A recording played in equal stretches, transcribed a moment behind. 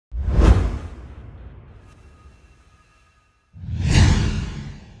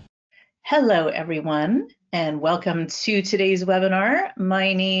Hello, everyone, and welcome to today's webinar.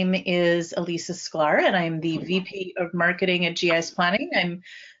 My name is Elisa Sklar, and I'm the VP of Marketing at GIS Planning. I'm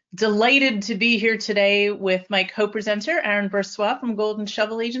delighted to be here today with my co-presenter, Aaron Boursois from Golden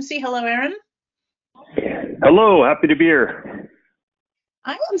Shovel Agency. Hello, Aaron. Hello, happy to be here.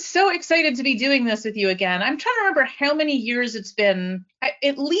 I am so excited to be doing this with you again. I'm trying to remember how many years it's been,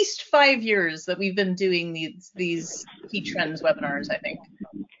 at least 5 years that we've been doing these key trends webinars, I think.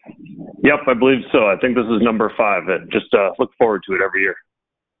 Yep, I believe so. I think this is number 5. Just look forward to it every year.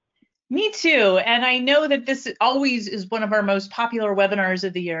 Me too. And I know that this always is one of our most popular webinars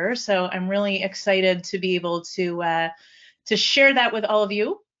of the year. So I'm really excited to be able to share that with all of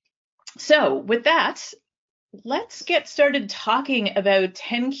you. So with that, let's get started talking about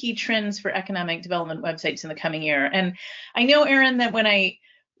 10 key trends for economic development websites in the coming year. And I know, Aaron, that when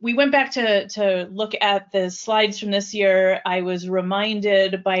we went back to look at the slides from this year, I was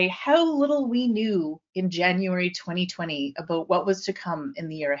reminded by how little we knew in January 2020 about what was to come in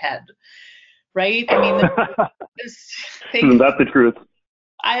the year ahead, right? I mean, this thing, That's the truth.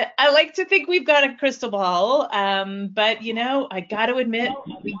 I like to think we've got a crystal ball, but you know, I got to admit,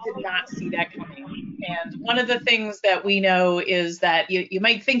 we did not see that coming. And one of the things that we know is that you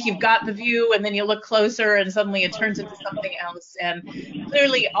might think you've got the view, and then you look closer and suddenly it turns into something else. And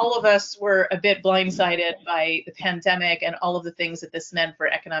clearly all of us were a bit blindsided by the pandemic and all of the things that this meant for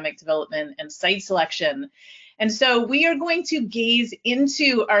economic development and site selection. And so we are going to gaze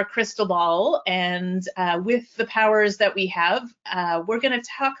into our crystal ball, and with the powers that we have, we're going to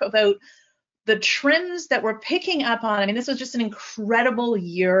talk about the trends that we're picking up on. I mean, this was just an incredible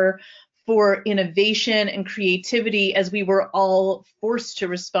year for innovation and creativity as we were all forced to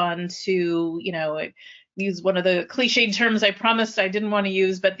respond to, you know, use one of the cliched terms I promised I didn't want to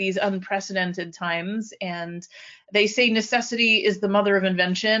use, but these unprecedented times. And they say necessity is the mother of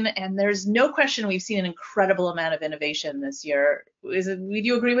invention, and there's no question we've seen an incredible amount of innovation this year. Would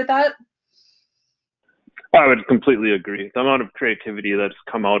you agree with that? I would completely agree. The amount of creativity that's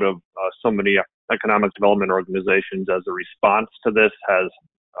come out of so many economic development organizations as a response to this has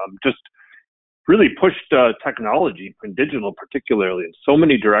just really pushed technology and digital particularly in so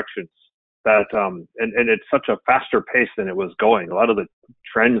many directions that and it's such a faster pace than it was going. A lot of the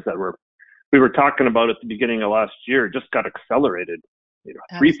trends that we were talking about at the beginning of last year just got accelerated, you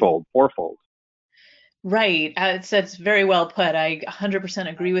know, threefold, fourfold. Right. It's very well put. I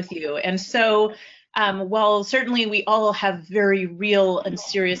 100% agree with you. And so while certainly we all have very real and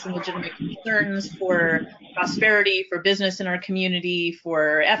serious and legitimate concerns for prosperity, for business in our community,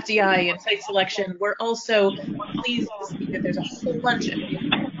 for FDI and site selection, we're also pleased to see that there's a whole bunch of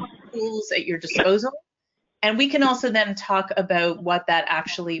new tools at your disposal. And we can also then talk about what that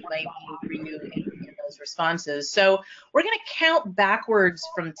actually might mean for you in those responses. So we're going to count backwards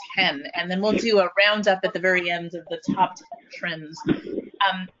from 10, and then we'll do a roundup at the very end of the top 10 trends.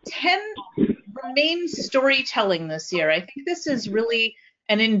 10 remains storytelling this year. I think this is really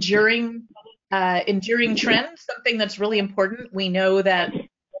an enduring trend, something that's really important. We know that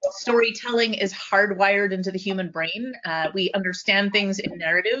storytelling is hardwired into the human brain. We understand things in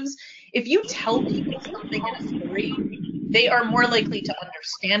narratives. If you tell people something in a story, they are more likely to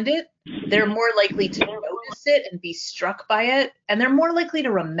understand it. They're more likely to notice it and be struck by it, and they're more likely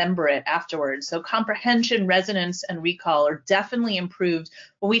to remember it afterwards. So comprehension, resonance, and recall are definitely improved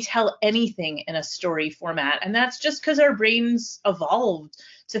when we tell anything in a story format. And that's just because our brains evolved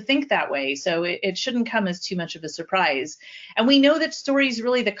to think that way. So it shouldn't come as too much of a surprise. And we know that story is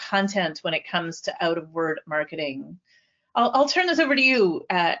really the content when it comes to out-of-word marketing. I'll turn this over to you,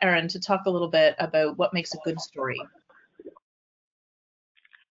 Aaron, to talk a little bit about what makes a good story.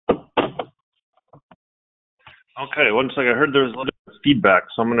 Okay, one second. I heard there was a little bit of feedback,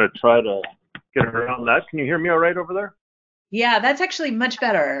 so I'm going to try to get around that. Can you hear me all right over there? Yeah, that's actually much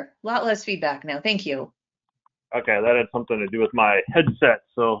better. A lot less feedback now. Thank you. Okay, that had something to do with my headset,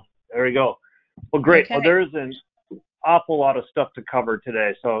 so there we go. Well, great. Okay. Well, there's an awful lot of stuff to cover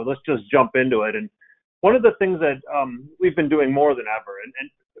today, so let's just jump into it. And one of the things that we've been doing more than ever, and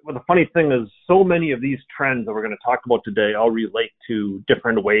well, the funny thing is so many of these trends that we're going to talk about today all relate to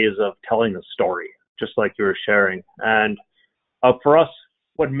different ways of telling a story, just like you were sharing. And for us,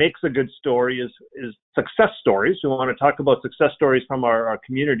 what makes a good story is success stories. We want to talk about success stories from our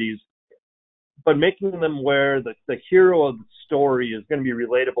communities, but making them where the hero of the story is going to be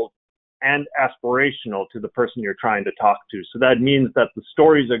relatable and aspirational to the person you're trying to talk to. So that means that the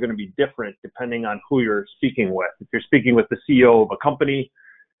stories are going to be different depending on who you're speaking with. If you're speaking with the CEO of a company,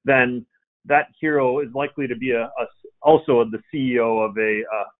 then that hero is likely to be also the CEO of a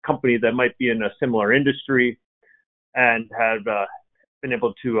company that might be in a similar industry and have been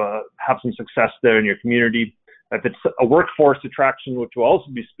able to have some success there in your community. If it's a workforce attraction, which we'll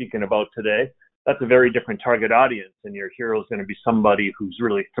also be speaking about today, that's a very different target audience, and your hero is going to be somebody who's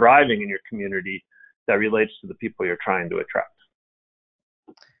really thriving in your community that relates to the people you're trying to attract.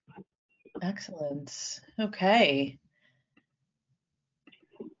 Excellent. Okay.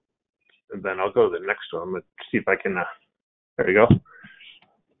 And then I'll go to the next one. Let's see if I can, there you go.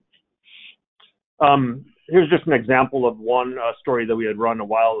 Here's just an example of one story that we had run a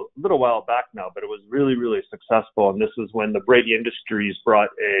little while back now, but it was really, really successful. And this was when the Brady Industries brought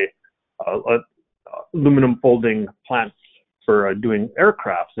a aluminum folding plant for doing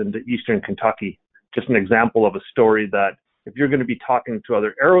aircrafts into Eastern Kentucky. Just an example of a story that if you're going to be talking to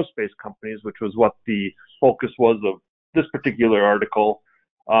other aerospace companies, which was what the focus was of this particular article,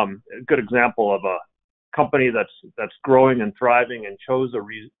 a good example of a company that's growing and thriving and chose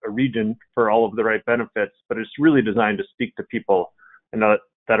a region for all of the right benefits, but it's really designed to speak to people and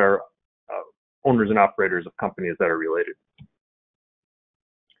that are owners and operators of companies that are related.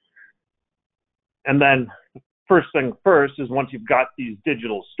 And then first thing first is once you've got these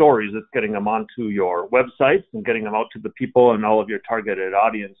digital stories, it's getting them onto your websites and getting them out to the people and all of your targeted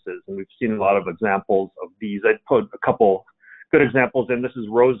audiences. And we've seen a lot of examples of these. I put a couple good examples in. This is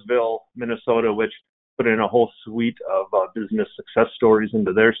Roseville, Minnesota, which put in a whole suite of business success stories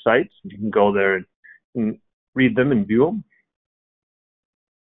into their sites. You can go there and read them and view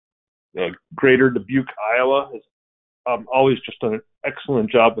them. Greater Dubuque, Iowa has always just done an excellent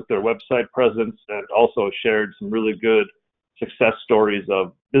job with their website presence and also shared some really good success stories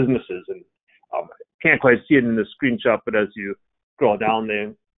of businesses. And can't quite see it in the screenshot, but as you scroll down,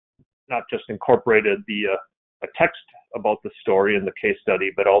 they not just incorporated a text about the story and the case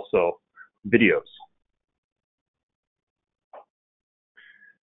study, but also videos.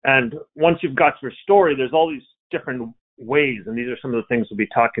 And once you've got your story, there's all these different ways, and these are some of the things we'll be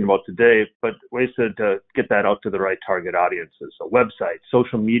talking about today, but ways to get that out to the right target audiences. So websites,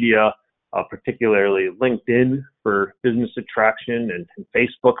 social media, particularly LinkedIn for business attraction and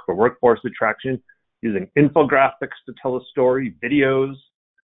Facebook for workforce attraction, using infographics to tell a story, videos.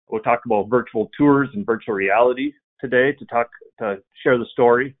 We'll talk about virtual tours and virtual reality today to share the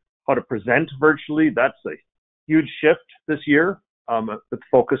story, how to present virtually. That's a huge shift this year. With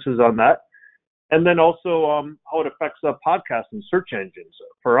focuses on that. And then also how it affects podcasts and search engines.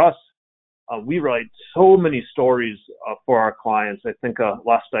 For us, we write so many stories for our clients. I think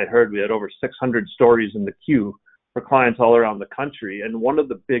last I heard, we had over 600 stories in the queue for clients all around the country. And one of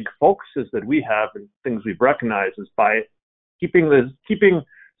the big focuses that we have and things we've recognized is by keeping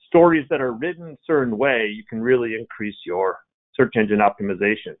stories that are written a certain way, you can really increase your search engine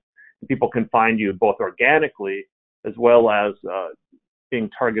optimization. People can find you both organically as well as being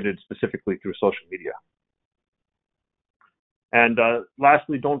targeted specifically through social media. And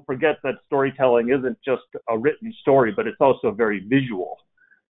lastly, don't forget that storytelling isn't just a written story, but it's also very visual.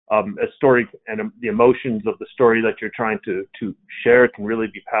 A story and the emotions of the story that you're trying to share can really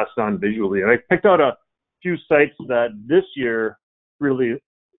be passed on visually. And I picked out a few sites that this year really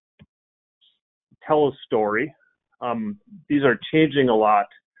tell a story. These are changing a lot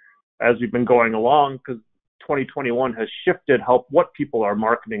as we've been going along because 2021 has shifted what people are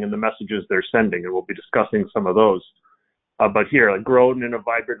marketing and the messages they're sending, and we'll be discussing some of those. But here, grown in a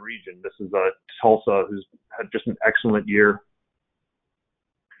vibrant region. This is Tulsa, who's had just an excellent year.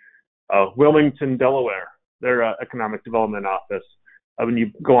 Wilmington, Delaware, their economic development office. When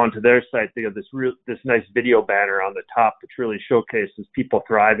you go onto their site, they have this nice video banner on the top, which really showcases people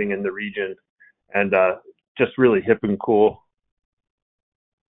thriving in the region, and just really hip and cool.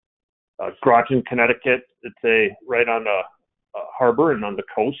 Groton, Connecticut, it's right on a harbor and on the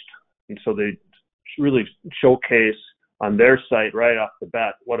coast. And so they really showcase on their site right off the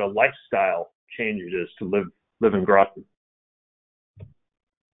bat what a lifestyle change it is to live in Groton.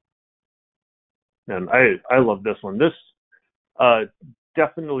 And I love this one. This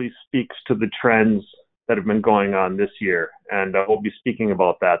definitely speaks to the trends that have been going on this year. And we'll be speaking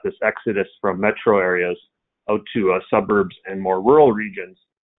about that, this exodus from metro areas out to suburbs and more rural regions.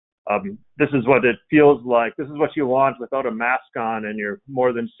 This is what it feels like. This is what you want without a mask on, and you're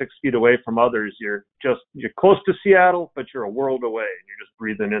more than 6 feet away from others. You're close to Seattle, but you're a world away, and you're just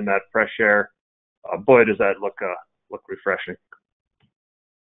breathing in that fresh air. Boy, does that look refreshing.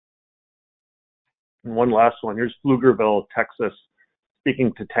 And one last one. Here's Pflugerville, Texas,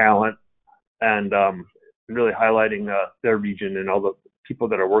 speaking to talent and really highlighting their region and all the people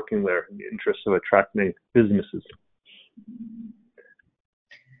that are working there in the interest of attracting businesses.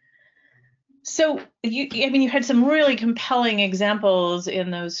 So I mean, you had some really compelling examples in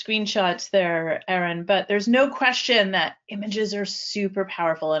those screenshots there, Erin, but there's no question that images are super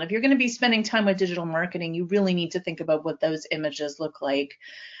powerful. And if you're going to be spending time with digital marketing, you really need to think about what those images look like.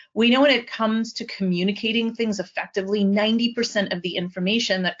 We know when it comes to communicating things effectively, 90% of the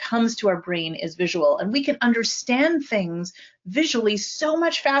information that comes to our brain is visual, and we can understand things visually so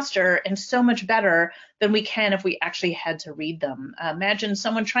much faster and so much better than we can if we actually had to read them. Imagine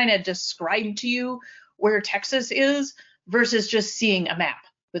someone trying to describe to you where Texas is versus just seeing a map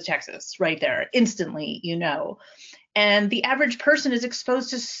with Texas right there. Instantly, you know. And the average person is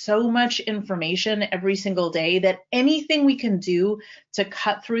exposed to so much information every single day that anything we can do to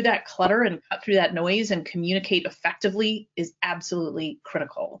cut through that clutter and cut through that noise and communicate effectively is absolutely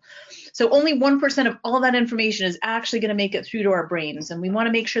critical. So only 1% of all that information is actually going to make it through to our brains. And we want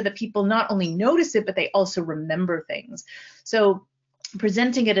to make sure that people not only notice it, but they also remember things. So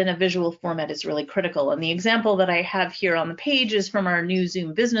presenting it in a visual format is really critical. And the example that I have here on the page is from our new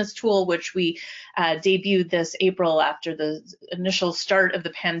Zoom business tool, which we debuted this April after the initial start of the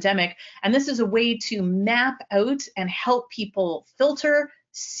pandemic. And this is a way to map out and help people filter,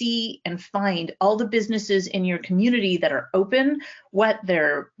 see, and find all the businesses in your community that are open, what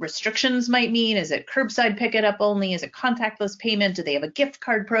their restrictions might mean. Is it curbside pick it up only? Is it contactless payment? Do they have a gift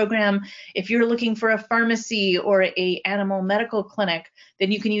card program? If you're looking for a pharmacy or a animal medical clinic,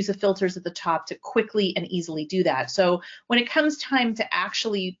 then you can use the filters at the top to quickly and easily do that. So when it comes time to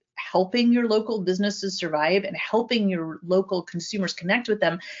actually helping your local businesses survive and helping your local consumers connect with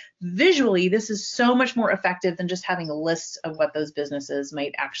them, visually, this is so much more effective than just having a list of what those businesses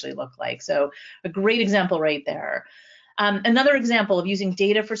might actually look like. So a great example right there. Another example of using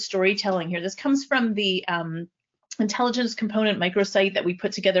data for storytelling here, this comes from the intelligence component microsite that we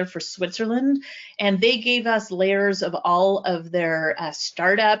put together for Switzerland, and they gave us layers of all of their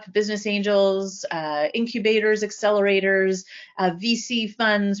startup business angels, incubators, accelerators, VC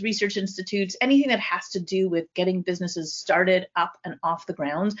funds, research institutes, anything that has to do with getting businesses started up and off the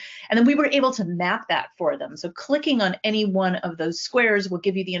ground. And then we were able to map that for them. So clicking on any one of those squares will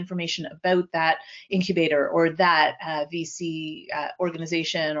give you the information about that incubator or that VC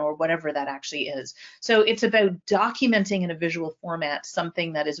organization or whatever that actually is. So it's about documenting in a visual format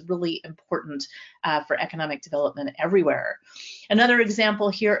something that is really important for economic development everywhere. Another example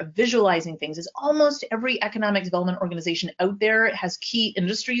here of visualizing things is almost every economic development organization out there has key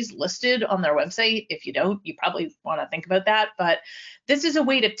industries listed on their website. If you don't, you probably want to think about that, but this is a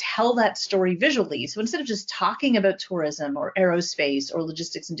way to tell that story visually. So instead of just talking about tourism or aerospace or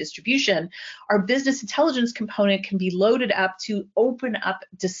logistics and distribution, our business intelligence component can be loaded up to open up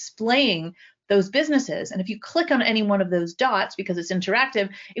displaying those businesses. And if you click on any one of those dots, because it's interactive,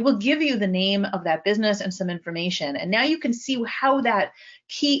 it will give you the name of that business and some information. And now you can see how that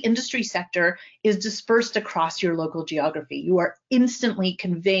key industry sector is dispersed across your local geography. You are instantly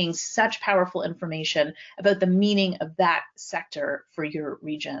conveying such powerful information about the meaning of that sector for your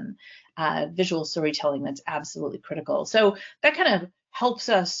region. Visual storytelling, that's absolutely critical. So that kind of helps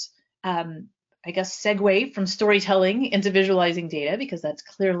us I guess, segue from storytelling into visualizing data, because that's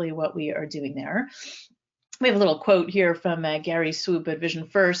clearly what we are doing there. We have a little quote here from Gary Swoop at Vision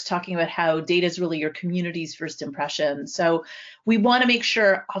First talking about how data is really your community's first impression. So we want to make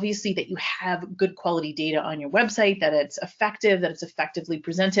sure, obviously, that you have good quality data on your website, that it's effective, that it's effectively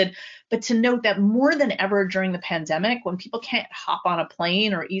presented, but to note that more than ever during the pandemic, when people can't hop on a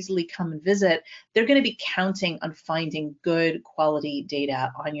plane or easily come and visit, they're going to be counting on finding good quality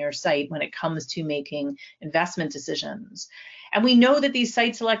data on your site when it comes to making investment decisions. And we know that these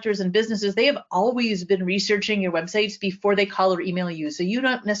site selectors and businesses, they have always been researching your websites before they call or email you. So you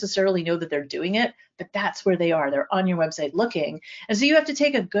don't necessarily know that they're doing it, but that's where they are. They're on your website looking. And so you have to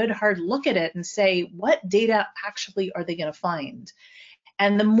take a good hard look at it and say, what data actually are they going to find?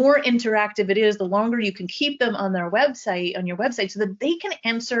 And the more interactive it is, the longer you can keep them on their website, on your website, so that they can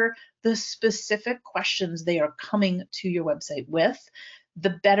answer the specific questions they are coming to your website with, the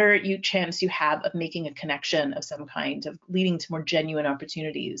better chance you have of making a connection of some kind, of leading to more genuine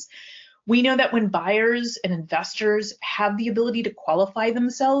opportunities. We know that when buyers and investors have the ability to qualify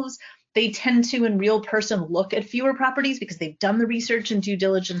themselves, they tend to, in real person, look at fewer properties because they've done the research and due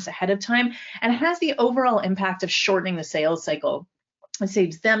diligence ahead of time, and it has the overall impact of shortening the sales cycle. It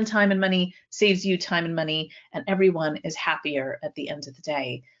saves them time and money, saves you time and money, and everyone is happier at the end of the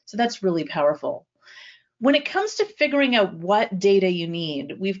day. So that's really powerful. When it comes to figuring out what data you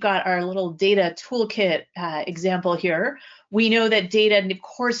need, we've got our little data toolkit example here, We know that data, of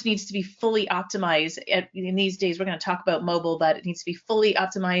course, needs to be fully optimized. In these days, we're going to talk about mobile, but it needs to be fully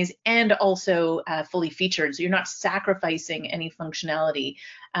optimized and also fully featured. So you're not sacrificing any functionality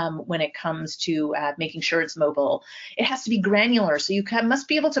when it comes to making sure it's mobile. It has to be granular. So you must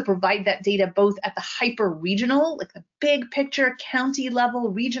be able to provide that data both at the hyper regional, like the big picture, county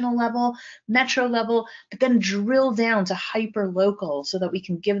level, regional level, metro level, but then drill down to hyper local so that we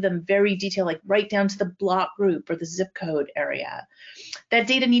can give them very detailed, like right down to the block group or the zip code area. That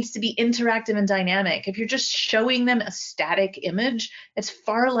data needs to be interactive and dynamic. If you're just showing them a static image, it's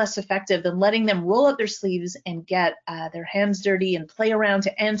far less effective than letting them roll up their sleeves and get their hands dirty and play around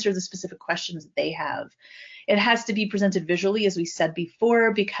to answer the specific questions that they have. It has to be presented visually, as we said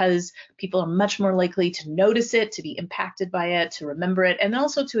before, because people are much more likely to notice it, to be impacted by it, to remember it, and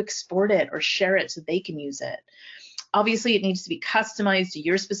also to export it or share it so they can use it. Obviously, it needs to be customized to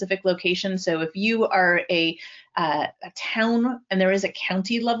your specific location. So if you are a town and there is a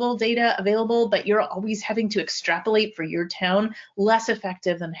county level data available, but you're always having to extrapolate for your town, less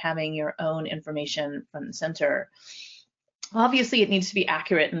effective than having your own information from the center. Obviously, it needs to be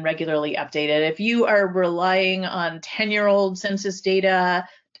accurate and regularly updated. If you are relying on 10-year-old census data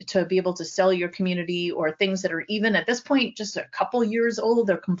to be able to sell your community, or things that are even at this point just a couple years old,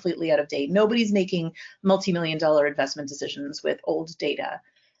 they're completely out of date. Nobody's making multi-million-dollar investment decisions with old data.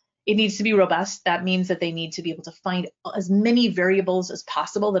 It needs to be robust. That means that they need to be able to find as many variables as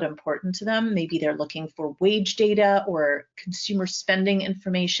possible that are important to them. Maybe they're looking for wage data or consumer spending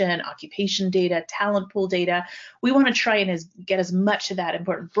information, occupation data, talent pool data. We want to try and get as much of that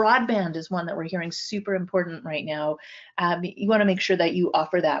important. Broadband is one that we're hearing super important right now. You want to make sure that you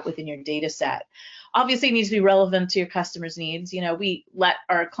offer that within your data set. Obviously, it needs to be relevant to your customers' needs. You know, we let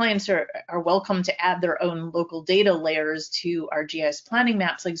our clients are welcome to add their own local data layers to our GIS planning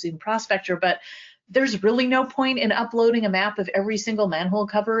maps like Zoom Prospector, but there's really no point in uploading a map of every single manhole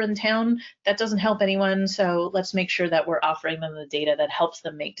cover in town. That doesn't help anyone. So let's make sure that we're offering them the data that helps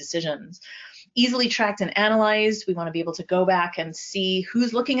them make decisions. Easily tracked and analyzed. We want to be able to go back and see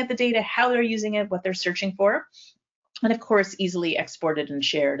who's looking at the data, how they're using it, what they're searching for. And of course, easily exported and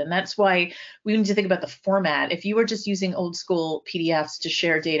shared. And that's why we need to think about the format. If you were just using old school PDFs to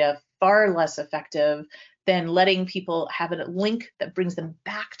share data, far less effective than letting people have a link that brings them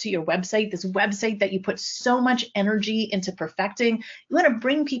back to your website, this website that you put so much energy into perfecting. You want to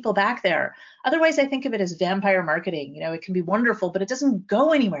bring people back there. Otherwise, I think of it as vampire marketing. You know, it can be wonderful, but it doesn't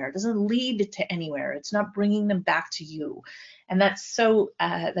go anywhere. It doesn't lead to anywhere. It's not bringing them back to you. And that's so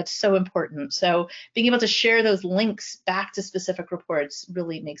important. So being able to share those links back to specific reports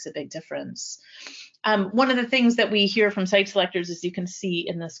really makes a big difference. One of the things that we hear from site selectors, as you can see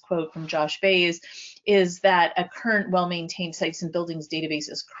in this quote from Josh Bays, is that a current well-maintained sites and buildings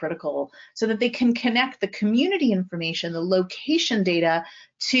database is critical so that they can connect the community information, the location data,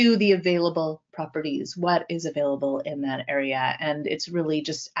 to the available properties, what is available in that area. And it's really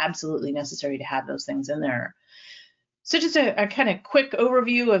just absolutely necessary to have those things in there. So just a kind of quick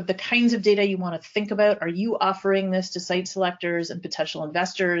overview of the kinds of data you want to think about. Are you offering this to site selectors and potential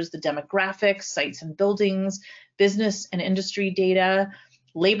investors? The demographics, sites and buildings, business and industry data,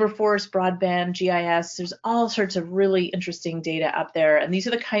 labor force, broadband, GIS. There's all sorts of really interesting data up there. And these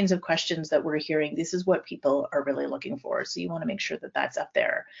are the kinds of questions that we're hearing. This is what people are really looking for. So you want to make sure that that's up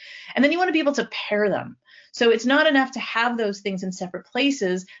there. And then you want to be able to pair them. So it's not enough to have those things in separate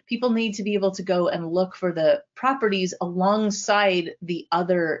places. People need to be able to go and look for the properties alongside the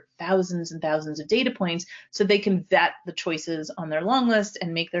other thousands and thousands of data points so they can vet the choices on their long list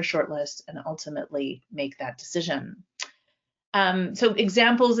and make their short list and ultimately make that decision. So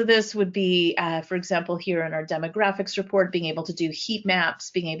examples of this would be, for example, here in our demographics report, being able to do heat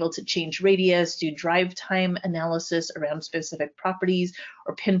maps, being able to change radius, do drive time analysis around specific properties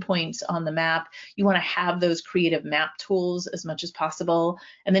or pinpoints on the map. You want to have those creative map tools as much as possible.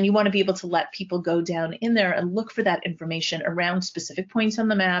 And then you want to be able to let people go down in there and look for that information around specific points on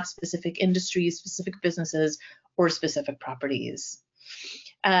the map, specific industries, specific businesses, or specific properties.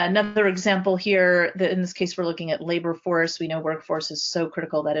 Another example here, that in this case, we're looking at labor force. We know workforce is so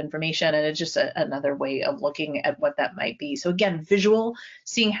critical, that information, and it's just another way of looking at what that might be. So again, visual,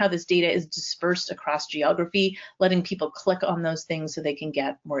 seeing how this data is dispersed across geography, letting people click on those things so they can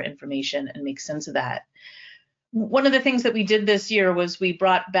get more information and make sense of that. One of the things that we did this year was we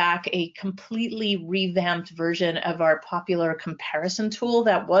brought back a completely revamped version of our popular comparison tool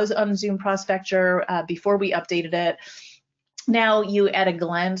that was on Zoom Prospector before we updated it. Now you at a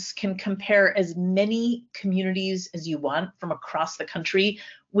glance can compare as many communities as you want from across the country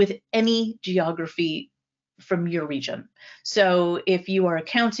with any geography from your region. So if you are a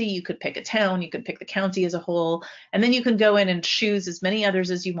county, you could pick a town, you could pick the county as a whole, and then you can go in and choose as many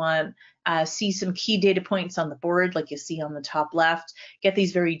others as you want, see some key data points on the board like you see on the top left, get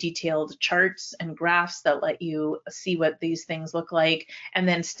these very detailed charts and graphs that let you see what these things look like, and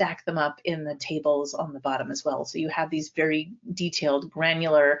then stack them up in the tables on the bottom as well. So you have these very detailed,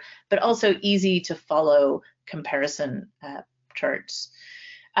 granular, but also easy to follow comparison charts.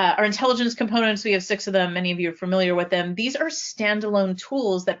 Our intelligence components, we have 6 of them. Many of you are familiar with them. These are standalone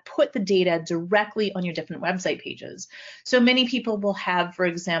tools that put the data directly on your different website pages. So many people will have, for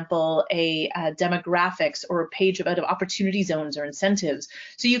example, a demographics or a page about opportunity zones or incentives.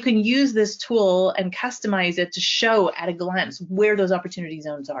 So you can use this tool and customize it to show at a glance where those opportunity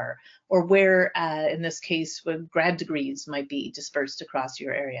zones are, or where, in this case, grad degrees might be dispersed across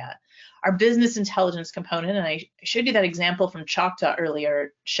your area. Our business intelligence component, and I showed you that example from Choctaw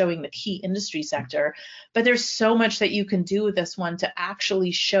earlier, showing the key industry sector, but there's so much that you can do with this one to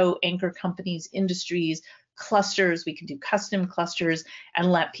actually show anchor companies, industries, clusters. We can do custom clusters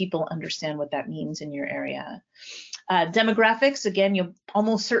and let people understand what that means in your area. Demographics, again, you'll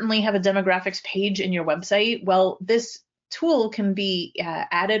almost certainly have a demographics page in your website. Well, this tool can be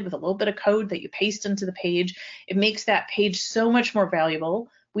added with a little bit of code that you paste into the page. It makes that page so much more valuable.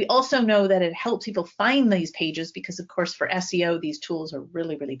 We also know that it helps people find these pages because, of course, for SEO, these tools are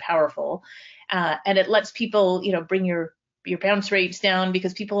really, really powerful. And it lets people, bring your bounce rates down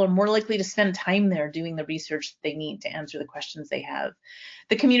because people are more likely to spend time there doing the research they need to answer the questions they have.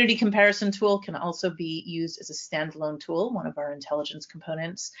 The community comparison tool can also be used as a standalone tool, one of our intelligence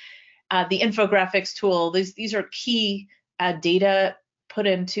components. The infographics tool, these are key data put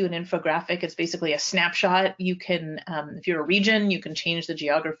into an infographic. It's basically a snapshot. You can, if you're a region, you can change the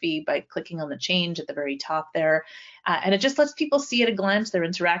geography by clicking on the change at the very top there. And it just lets people see at a glance. They're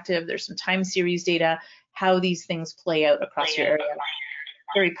interactive. There's some time series data, how these things play out across your area.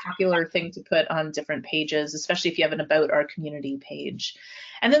 Very popular thing to put on different pages, especially if you have an About Our Community page.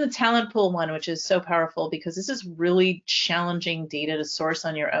 And then the talent pool one, which is so powerful because this is really challenging data to source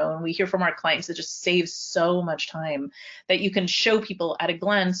on your own. We hear from our clients that just saves so much time that you can show people at a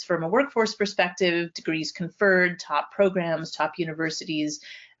glance from a workforce perspective, degrees conferred, top programs, top universities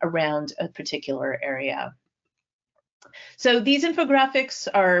around a particular area. So these infographics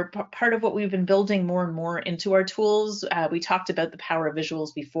are part of what we've been building more and more into our tools. We talked about the power of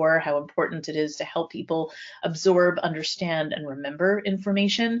visuals before, how important it is to help people absorb, understand, and remember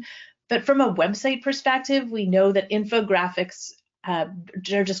information. But from a website perspective, we know that infographics,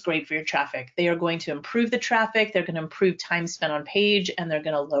 they're just great for your traffic. They are going to improve the traffic, they're going to improve time spent on page, and they're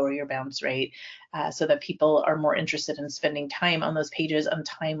going to lower your bounce rate so that people are more interested in spending time on those pages and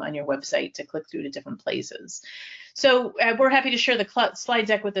time on your website to click through to different places. So we're happy to share the slide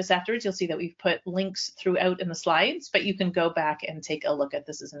deck with us afterwards. You'll see that we've put links throughout in the slides, but you can go back and take a look at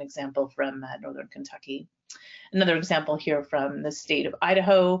this as an example from Northern Kentucky. Another example here from the state of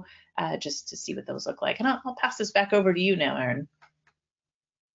Idaho, just to see what those look like. And I'll pass this back over to you now, Aaron.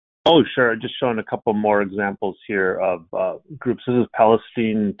 Oh, sure. Just showing a couple more examples here of groups. This is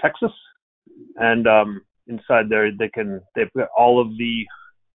Palestine, Texas. And inside there, they've got all of the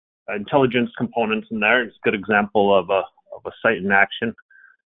intelligence components in there. It's a good example of a site in action.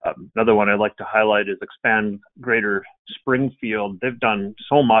 Another one I'd like to highlight is Expand Greater Springfield. They've done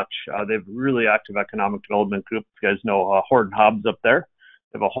so much. They've really active economic development group. If you guys know Horton Hobbs up there,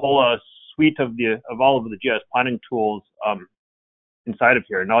 they have a whole suite of all of the GIS planning tools inside of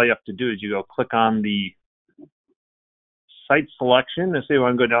here. And all you have to do is you go click on the site selection and say you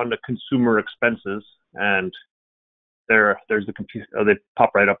want to go down to consumer expenses, and there's the computer. They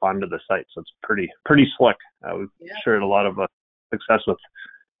pop right up onto the site, so it's pretty slick. We've shared a lot of success with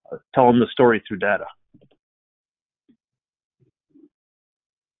telling the story through data.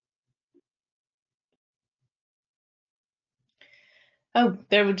 Oh,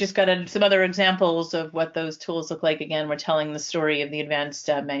 there we just got some other examples of what those tools look like. Again, we're telling the story of the advanced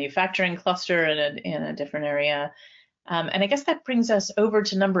manufacturing cluster in a different area. And I guess that brings us over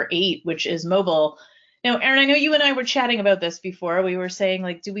to number 8, which is mobile. Now, Aaron, I know you and I were chatting about this before. We were saying,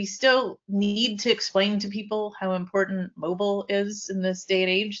 like, do we still need to explain to people how important mobile is in this day and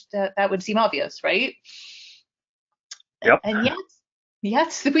age? That would seem obvious, right? Yep. And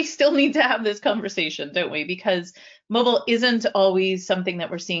yes, we still need to have this conversation, don't we? Because mobile isn't always something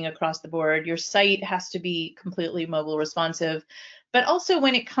that we're seeing across the board. Your site has to be completely mobile responsive. But also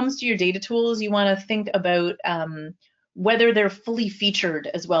when it comes to your data tools, you want to think about whether they're fully featured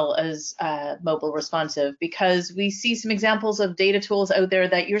as well as mobile responsive, because we see some examples of data tools out there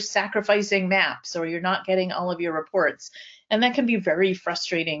that you're sacrificing maps or you're not getting all of your reports. And that can be very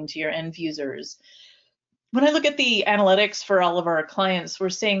frustrating to your end users. When I look at the analytics for all of our clients, we're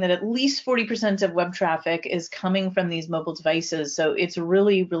saying that at least 40% of web traffic is coming from these mobile devices. So it's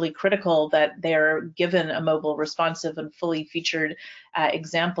really, really critical that they're given a mobile responsive and fully featured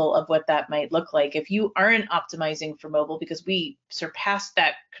example of what that might look like. If you aren't optimizing for mobile, because we surpassed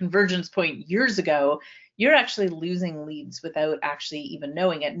that convergence point years ago, you're actually losing leads without actually even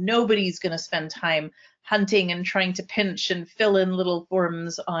knowing it. Nobody's going to spend time hunting and trying to pinch and fill in little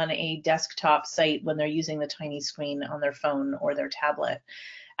forms on a desktop site when they're using the tiny screen on their phone or their tablet.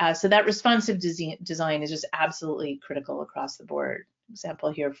 So that responsive design is just absolutely critical across the board.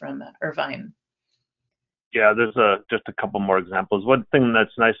 Example here from Irvine. Yeah, there's just a couple more examples. One thing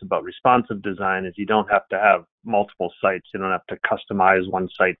that's nice about responsive design is you don't have to have multiple sites. You don't have to customize one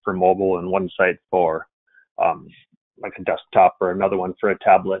site for mobile and one site for um, like a desktop or another one for a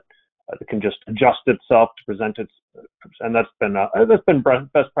tablet. It can just adjust itself to present its, and that's been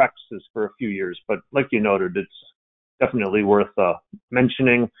best practices for a few years. But like you noted, it's definitely worth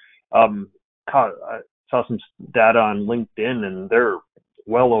mentioning. I saw some data on LinkedIn, and they're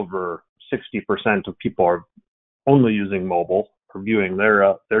well over 60% of people are only using mobile or viewing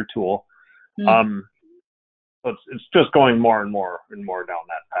their tool. Mm. Um, so it's just going more and more and more down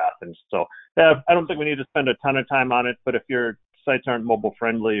that path. And so, yeah, I don't think we need to spend a ton of time on it. But if your sites aren't mobile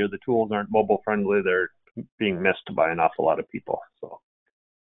friendly or the tools aren't mobile friendly, they're being missed by an awful lot of people. So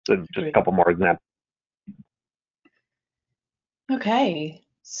just a Great. couple more examples. Okay,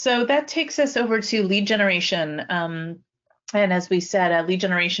 so that takes us over to lead generation. And as we said, lead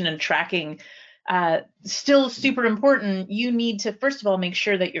generation and tracking, still super important. You need to, first of all, make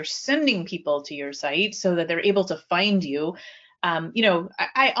sure that you're sending people to your site so that they're able to find you.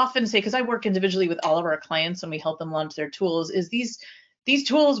 I often say, because I work individually with all of our clients when we help them launch their tools, is these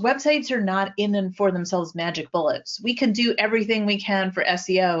tools, websites are not in and for themselves magic bullets. We can do everything we can for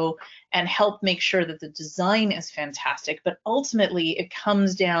SEO and help make sure that the design is fantastic, but ultimately it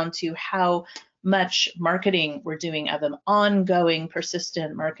comes down to how much marketing we're doing of them, ongoing,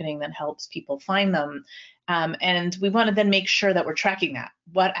 persistent marketing that helps people find them. And we want to then make sure that we're tracking that,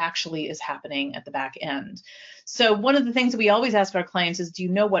 what actually is happening at the back end. So one of the things that we always ask our clients is, do you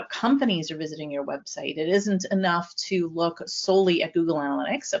know what companies are visiting your website? It isn't enough to look solely at Google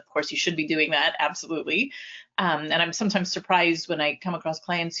Analytics. Of course, you should be doing that, absolutely. And I'm sometimes surprised when I come across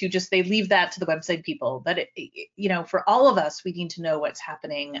clients who just, they leave that to the website people. But, for all of us, we need to know what's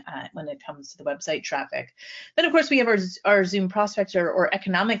happening when it comes to the website traffic. Then, of course, we have our Zoom prospector or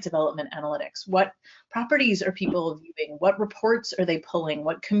economic development analytics. What properties are people viewing? What reports are they pulling?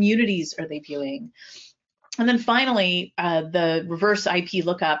 What communities are they viewing? And then finally, the reverse IP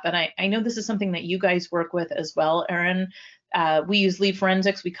lookup. And I know this is something that you guys work with as well, Erin. We use lead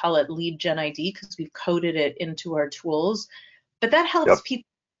forensics. We call it lead gen ID because we've coded it into our tools. But that helps Yep. people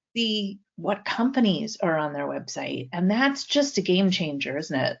see what companies are on their website. And that's just a game changer,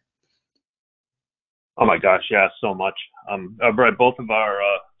 isn't it? Oh my gosh, yeah, so much. Brett, both of our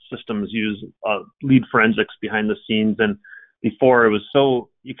systems use lead forensics behind the scenes, and before it was so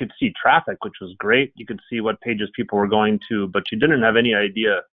you could see traffic, which was great. You could see what pages people were going to, but you didn't have any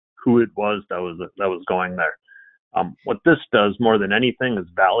idea who it was that was going there. What this does more than anything is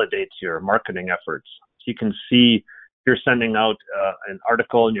validates your marketing efforts. So you can see if you're sending out an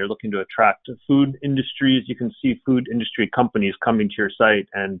article and you're looking to attract food industries, you can see food industry companies coming to your site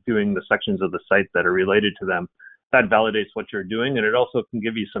and viewing the sections of the site that are related to them. That validates what you're doing, and it also can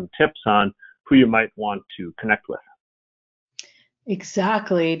give you some tips on who you might want to connect with.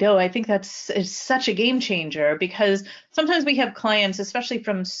 Exactly. No, I think it's such a game changer because sometimes we have clients, especially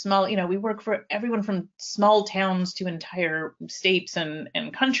from small, we work for everyone from small towns to entire states and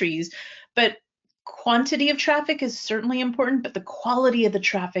countries, but quantity of traffic is certainly important, but the quality of the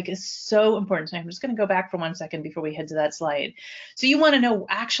traffic is so important. So I'm just going to go back for 1 second before we head to that slide. So you want to know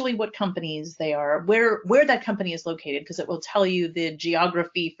actually what companies they are, where that company is located, because it will tell you the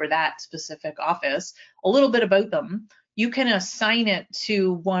geography for that specific office, a little bit about them. You can assign it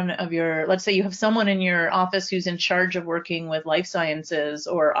to one of your, let's say you have someone in your office who's in charge of working with life sciences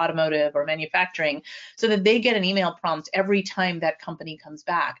or automotive or manufacturing, so that they get an email prompt every time that company comes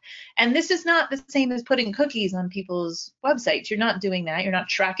back. And this is not the same as putting cookies on people's websites. You're not doing that. You're not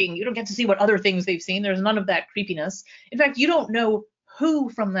tracking. You don't get to see what other things they've seen. There's none of that creepiness. In fact, you don't know who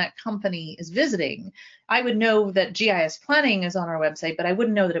from that company is visiting. I would know that GIS planning is on our website, but I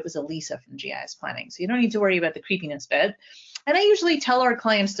wouldn't know that it was Elisa from GIS planning. So you don't need to worry about the creepiness bit. And I usually tell our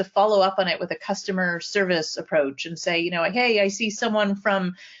clients to follow up on it with a customer service approach and say, hey, I see someone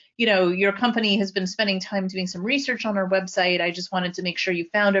from, your company has been spending time doing some research on our website. I just wanted to make sure you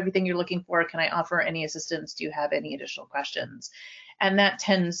found everything you're looking for. Can I offer any assistance? Do you have any additional questions? And that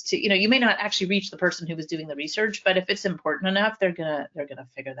tends to, you may not actually reach the person who was doing the research, but if it's important enough, they're gonna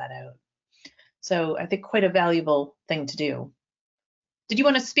figure that out. So I think quite a valuable thing to do. Did you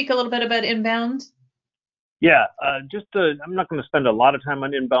want to speak a little bit about inbound? Yeah, I'm not going to spend a lot of time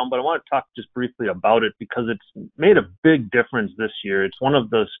on inbound, but I want to talk just briefly about it because it's made a big difference this year. It's one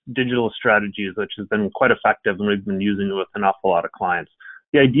of those digital strategies which has been quite effective, and we've been using it with an awful lot of clients.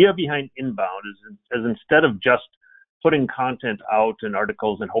 The idea behind inbound is instead of just putting content out in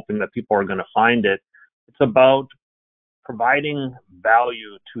articles and hoping that people are going to find it, it's about providing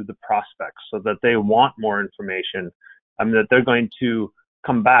value to the prospects so that they want more information. That they're going to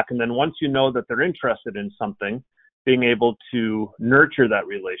come back. And then once you know that they're interested in something, being able to nurture that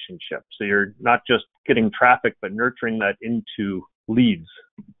relationship. So you're not just getting traffic, but nurturing that into leads.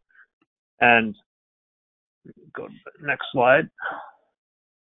 And go to the next slide.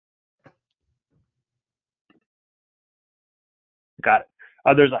 Got it.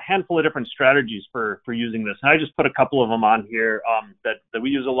 There's a handful of different strategies for using this. And I just put a couple of them on here that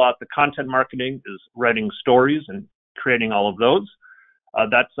we use a lot. The content marketing is writing stories and creating all of those.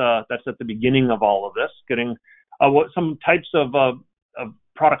 That's at the beginning of all of this. Getting some types of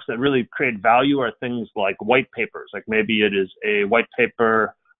products that really create value are things like white papers. Like maybe it is a white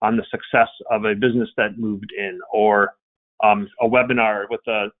paper on the success of a business that moved in, or a webinar with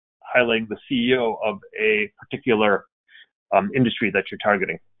highlighting the CEO of a particular industry that you're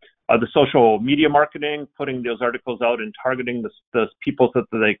targeting. The social media marketing, putting those articles out and targeting the people so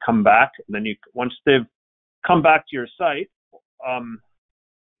that they come back. And then once they've come back to your site,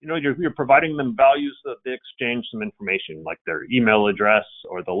 you're providing them values so that they exchange some information like their email address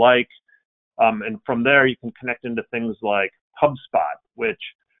or the like. And from there, you can connect into things like HubSpot, which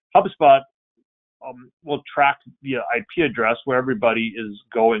HubSpot will track via IP address where everybody is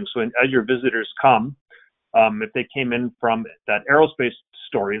going. So as your visitors come, if they came in from that aerospace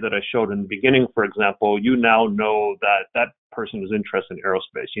story that I showed in the beginning, for example, you now know that that person is interested in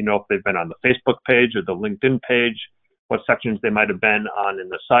aerospace. You know if they've been on the Facebook page or the LinkedIn page, what sections they might have been on in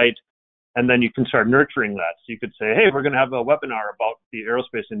the site. And then you can start nurturing that. So you could say, hey, we're going to have a webinar about the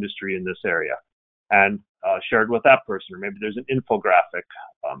aerospace industry in this area, and share it with that person. Or maybe there's an infographic,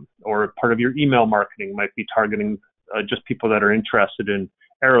 or part of your email marketing might be targeting just people that are interested in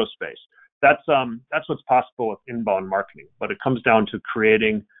aerospace. That's what's possible with inbound marketing, but it comes down to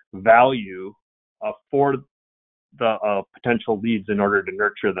creating value for the potential leads in order to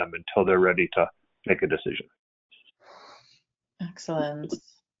nurture them until they're ready to make a decision. Excellent.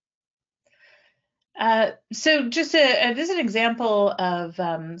 So just this is an example of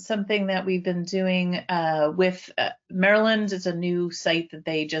something that we've been doing with Maryland. Is a new site that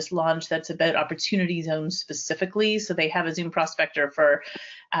they just launched that's about opportunity zones specifically. So they have a Zoom prospector for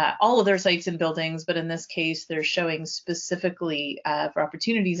all of their sites and buildings, but in this case, they're showing specifically for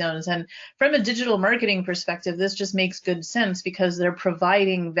opportunity zones. And from a digital marketing perspective, this just makes good sense because they're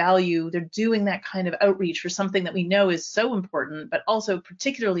providing value. They're doing that kind of outreach for something that we know is so important, but also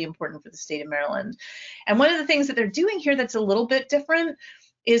particularly important for the state of Maryland. And one of the things that they're doing here that's a little bit different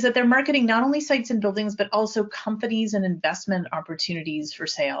is that they're marketing not only sites and buildings, but also companies and investment opportunities for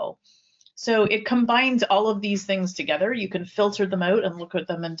sale. So it combines all of these things together. You can filter them out and look at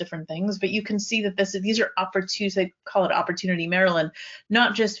them in different things, but you can see that these are opportunities. They call it Opportunity Maryland,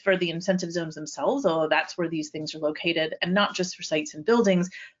 not just for the incentive zones themselves, although that's where these things are located, and not just for sites and buildings,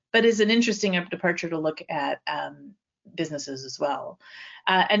 but is an interesting departure to look at businesses as well.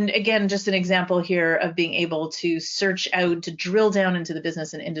 And again, just an example here of being able to search out, to drill down into the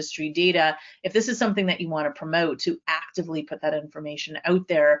business and industry data. If this is something that you want to promote, to actively put that information out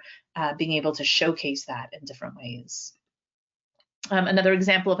there, being able to showcase that in different ways. Another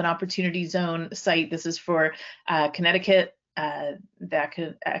example of an opportunity zone site, this is for Connecticut.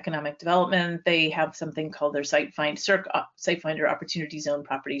 The economic development, they have something called their Site Finder Opportunity Zone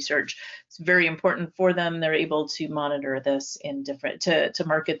Property Search. It's very important for them. They're able to monitor this in different, to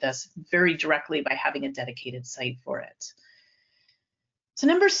market this very directly by having a dedicated site for it. So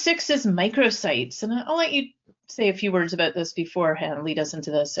number 6 is microsites, and I'll let you say a few words about this beforehand. Lead us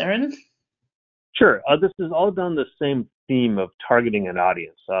into this, Aaron. Sure. This is all done the same theme of targeting an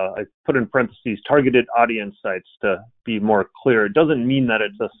audience. I put in parentheses targeted audience sites to be more clear. It doesn't mean that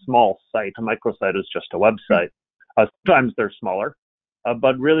it's a small site. A microsite is just a website. Sometimes they're smaller,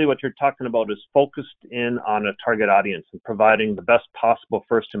 but really what you're talking about is focused in on a target audience and providing the best possible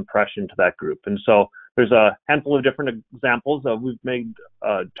first impression to that group. And so there's a handful of different examples. We've made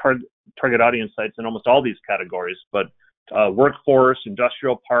target audience sites in almost all these categories, but workforce,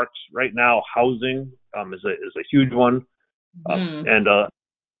 industrial parks, right now housing is a huge one. And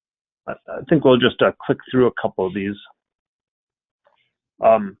I think we'll just click through a couple of these.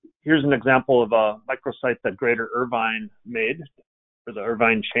 Here's an example of a microsite that Greater Irvine made for the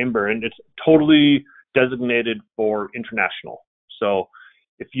Irvine Chamber, and it's totally designated for international. So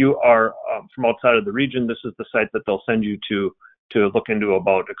if you are from outside of the region, this is the site that they'll send you to look into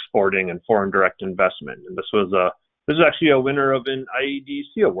about exporting and foreign direct investment. And this is actually a winner of an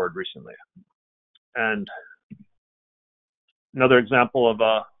IEDC award recently. And another example of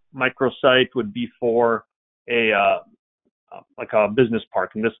a microsite would be for like a business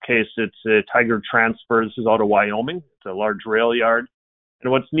park. In this case, it's a Tiger Transfer. This is out of Wyoming. It's a large rail yard.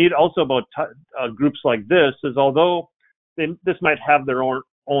 And what's neat also about groups like this is, although this might have their own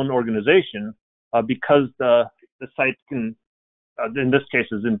organization, because the site can, in this case,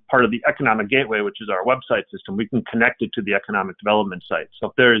 is in part of the economic gateway, which is our website system, we can connect it to the economic development site. So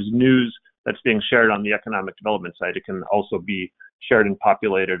if there is news that's being shared on the economic development site, it can also be shared and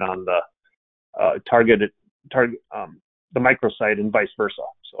populated on the the microsite and vice versa.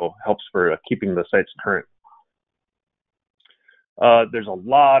 So it helps for keeping the sites current. There's a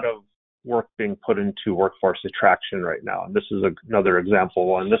lot of work being put into workforce attraction right now. And this is another example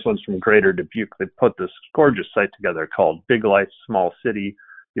one. This one's from Greater Dubuque. They put this gorgeous site together called Big Life, Small City.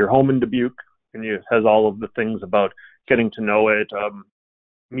 Your home in Dubuque, and it has all of the things about getting to know it,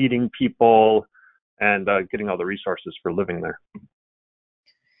 meeting people, and getting all the resources for living there.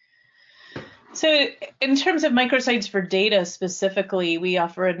 So in terms of microsites for data specifically, we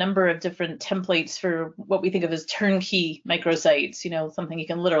offer a number of different templates for what we think of as turnkey microsites, something you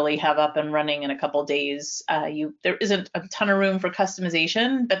can literally have up and running in a couple days. There isn't a ton of room for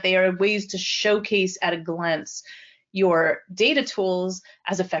customization, but they are ways to showcase at a glance your data tools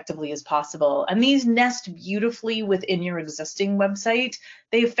as effectively as possible. And these nest beautifully within your existing website.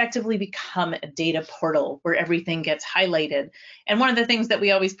 They effectively become a data portal where everything gets highlighted. And one of the things that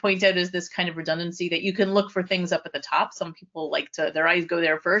we always point out is this kind of redundancy that you can look for things up at the top. Some people like to, their eyes go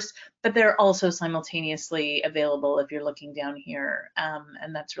there first, but they're also simultaneously available if you're looking down here.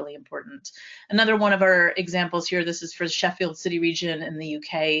 And that's really important. Another one of our examples here, this is for the Sheffield City region in the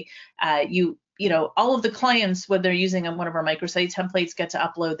UK. All of the clients, when they're using one of our microsite templates, get to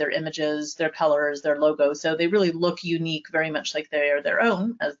upload their images, their colors, their logo. So they really look unique, very much like they are their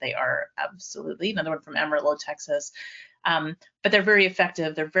own, as they are absolutely. Another one from Amarillo, Texas. But they're very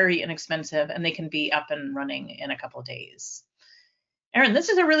effective, they're very inexpensive, and they can be up and running in a couple of days. Aaron, this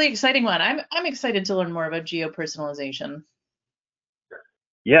is a really exciting one. I'm excited to learn more about geo-personalization.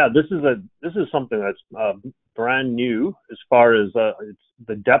 Yeah, this is something that's brand new as far as it's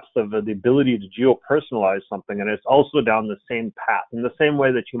the depth of the ability to geo-personalize something, and it's also down the same path. In the same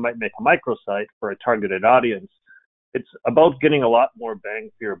way that you might make a microsite for a targeted audience, it's about getting a lot more bang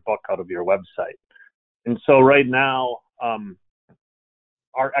for your buck out of your website. And so right now,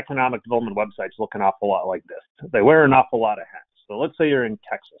 our economic development websites look an awful lot like this. They wear an awful lot of hats. So let's say you're in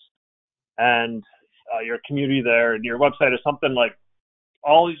Texas, and your community there, and your website is something like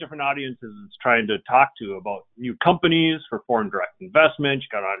all these different audiences it's trying to talk to about new companies for foreign direct investment. You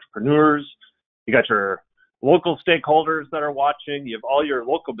got entrepreneurs, you got your local stakeholders that are watching, you have all your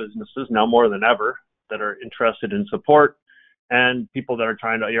local businesses now more than ever that are interested in support, and people that are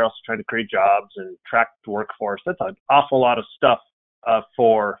you're also trying to create jobs and attract the workforce. That's an awful lot of stuff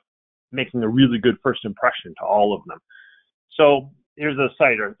for making a really good first impression to all of them. So here's a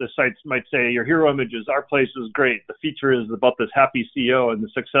site, or the sites might say your hero images, our place is great. The feature is about this happy CEO, and the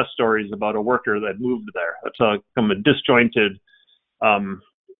success story is about a worker that moved there. That's some disjointed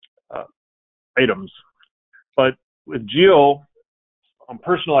items. But with geo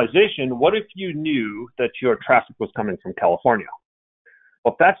personalization, what if you knew that your traffic was coming from California?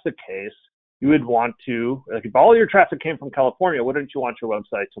 Well, if that's the case, you would want to, like, if all your traffic came from California, wouldn't you want your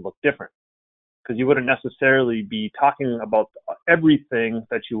website to look different? Because you wouldn't necessarily be talking about everything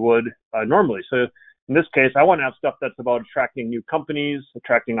that you would normally. So in this case, I want to have stuff that's about attracting new companies,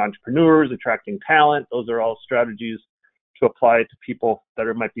 attracting entrepreneurs, attracting talent. Those are all strategies to apply to people that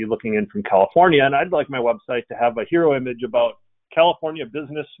might be looking in from California. And I'd like my website to have a hero image about California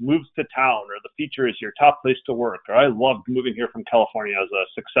business moves to town, or the feature is your top place to work, or I loved moving here from California as a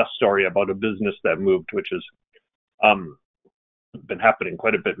success story about a business that moved, which has been happening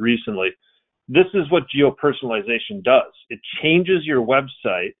quite a bit recently. This is what geo-personalization does. It changes your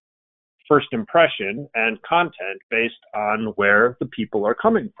website first impression and content based on where the people are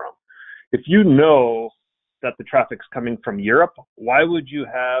coming from. If you know that the traffic's coming from Europe, why would you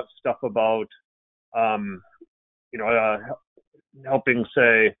have stuff about, helping,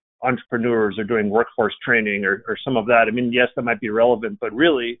 say, entrepreneurs or doing workforce training or some of that? I mean, yes, that might be relevant, but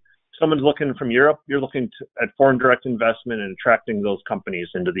really, someone's looking from Europe, you're looking at foreign direct investment and attracting those companies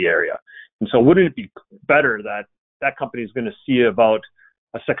into the area. And so wouldn't it be better that that company is going to see about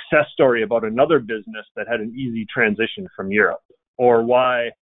a success story about another business that had an easy transition from Europe, or why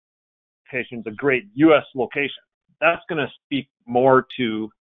location's a great U.S. location. That's going to speak more to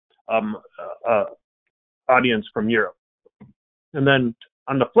audience from Europe. And then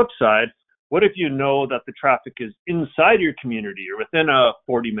on the flip side, what if you know that the traffic is inside your community or within a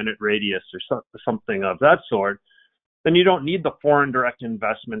 40-minute radius or something of that sort? Then you don't need the foreign direct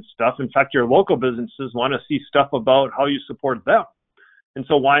investment stuff. In fact, your local businesses want to see stuff about how you support them. And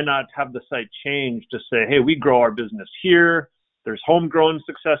so why not have the site change to say, hey, we grow our business here. There's homegrown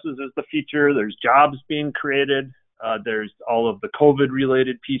successes as the feature. There's jobs being created. There's all of the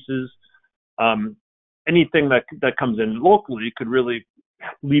COVID-related pieces. Anything that comes in locally could really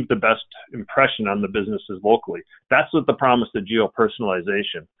leave the best impression on the businesses locally. That's what the promise of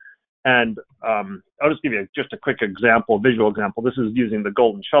geo-personalization. And I'll just give you just a quick example, visual example. This is using the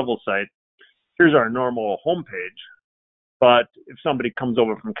Golden Shovel site. Here's our normal homepage. But if somebody comes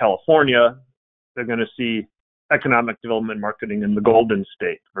over from California, they're going to see economic development marketing in the Golden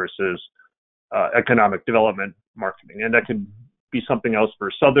State versus economic development marketing. And that could be something else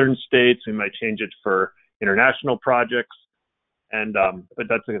for southern states. We might change it for international projects. And but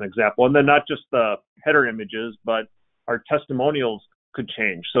that's an example. And then not just the header images, but our testimonials could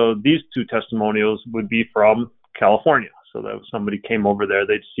change. So these two testimonials would be from California. So that if somebody came over there,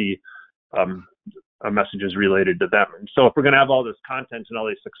 they'd see messages related to them. And so if we're going to have all this content and all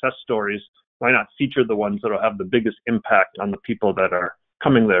these success stories, why not feature the ones that will have the biggest impact on the people that are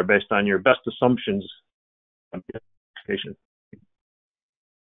coming there based on your best assumptions of the education?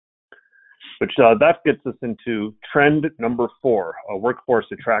 Which that gets us into trend number 4, workforce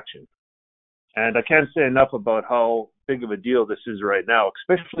attraction. And I can't say enough about how big of a deal this is right now,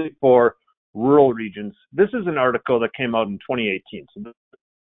 especially for rural regions. This is an article that came out in 2018. So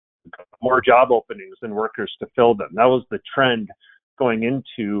more job openings than workers to fill them. That was the trend going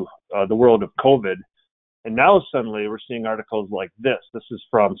into the world of COVID. And now suddenly we're seeing articles like this. This is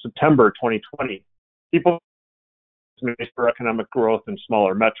from September 2020. People for economic growth in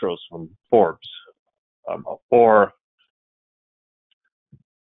smaller metros from Forbes. Or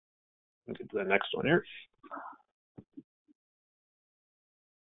get to the next one here.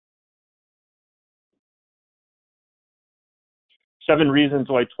 Seven reasons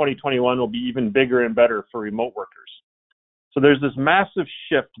why 2021 will be even bigger and better for remote workers. So there's this massive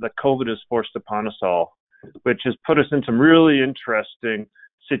shift that COVID has forced upon us all, which has put us in some really interesting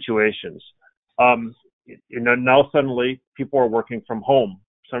situations. Now suddenly people are working from home.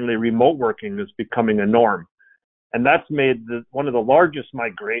 Suddenly remote working is becoming a norm. And that's made one of the largest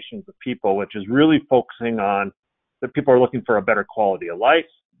migrations of people, which is really focusing on that people are looking for a better quality of life.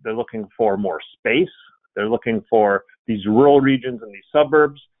 They're looking for more space. They're looking for these rural regions and these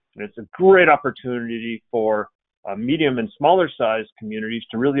suburbs. And it's a great opportunity for medium and smaller sized communities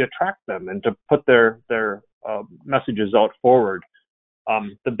to really attract them and to put their messages out forward.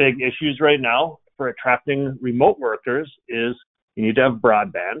 The big issues right now for attracting remote workers is you need to have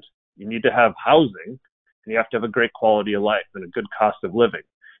broadband, you need to have housing, and you have to have a great quality of life and a good cost of living.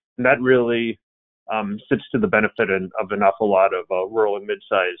 And that really sits to the benefit of an awful lot of rural and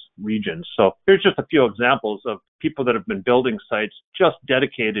mid-sized regions. So here's just a few examples of people that have been building sites just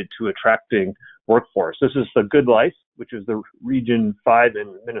dedicated to attracting workforce. This is the Good Life, which is the Region 5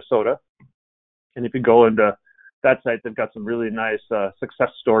 in Minnesota. And if you go into that site, they've got some really nice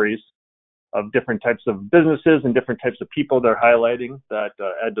success stories of different types of businesses and different types of people they're highlighting that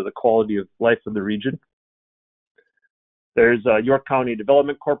add to the quality of life of the region. There's York County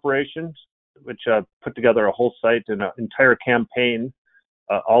Development Corporation, which put together a whole site and an entire campaign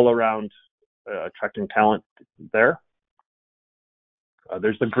all around attracting talent there.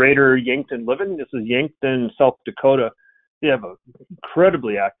 There's the Greater Yankton Living. This is Yankton, South Dakota. They have an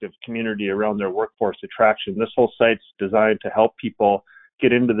incredibly active community around their workforce attraction. This whole site's designed to help people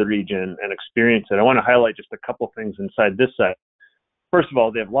get into the region and experience it. I want to highlight just a couple things inside this site. First of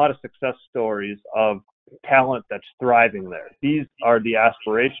all, they have a lot of success stories of talent that's thriving there. These are the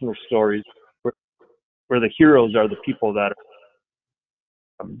aspirational stories where the heroes are the people that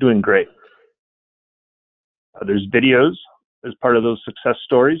are doing great. There's videos as part of those success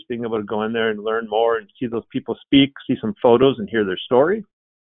stories, being able to go in there and learn more and see those people speak, see some photos and hear their story.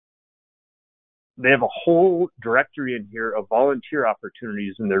 They have a whole directory in here of volunteer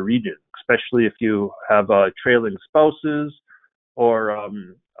opportunities in their region, especially if you have trailing spouses or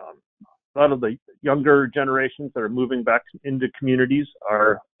a lot of the younger generations that are moving back into communities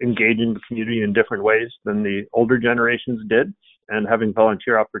are engaging the community in different ways than the older generations did, and having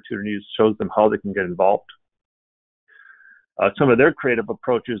volunteer opportunities shows them how they can get involved. Some of their creative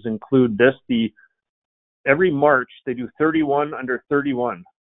approaches include the every March they do 31 under 31.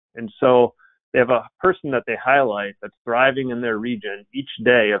 And so they have a person that they highlight that's thriving in their region each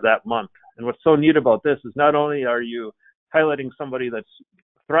day of that month. And what's so neat about this is not only are you highlighting somebody that's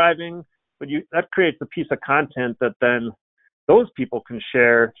thriving, but that creates a piece of content that then those people can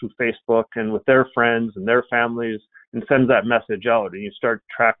share through Facebook and with their friends and their families, and sends that message out. And you start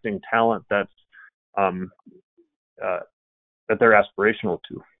attracting talent that's that they're aspirational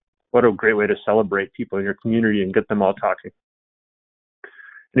to. What a great way to celebrate people in your community and get them all talking.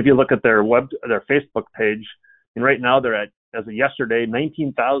 And if you look at their Facebook page, and right now they're at, as of yesterday,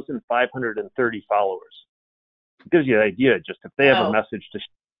 19,530 followers. It gives you an idea. Just if they have a message to share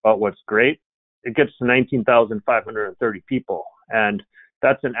about what's great, it gets to 19,530 people. And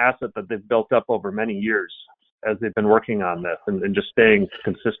that's an asset that they've built up over many years as they've been working on this and just staying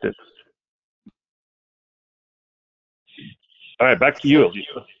consistent. All right, back to you,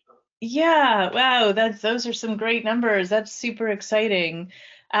 Alicia. Yeah, wow, those are some great numbers. That's super exciting.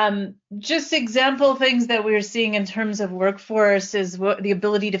 Just example things that we're seeing in terms of workforce is the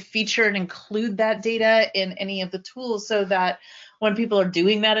ability to feature and include that data in any of the tools so that when people are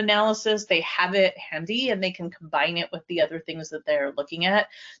doing that analysis, they have it handy and they can combine it with the other things that they're looking at.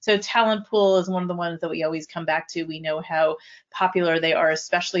 So talent pool is one of the ones that we always come back to. We know how popular they are,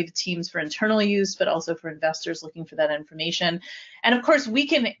 especially to teams for internal use, but also for investors looking for that information. And of course, we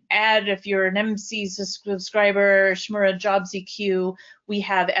can add, if you're an MC subscriber, Shmura Jobs EQ, we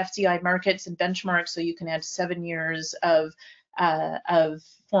have FDI markets and benchmarks, so you can add 7 years of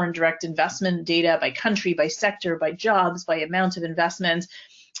foreign direct investment data by country, by sector, by jobs, by amount of investment.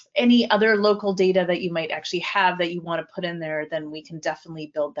 Any other local data that you might actually have that you want to put in there, then we can definitely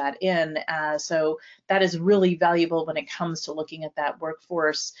build that in. So that is really valuable when it comes to looking at that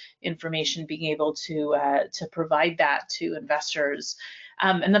workforce information, being able to provide that to investors.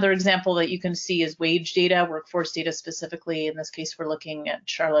 Another example that you can see is wage data, workforce data specifically. In this case, we're looking at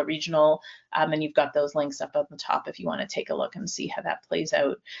Charlotte Regional, and you've got those links up on the top if you want to take a look and see how that plays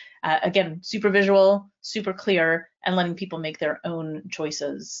out. Again, super visual, super clear, and letting people make their own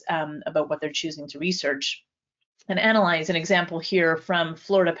choices about what they're choosing to research and analyze. An example here from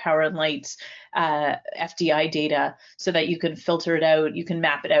Florida Power and Light's FDI data, so that you can filter it out, you can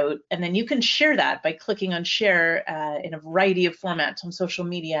map it out, and then you can share that by clicking on share in a variety of formats on social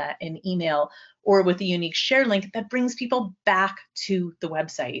media, in email, or with a unique share link that brings people back to the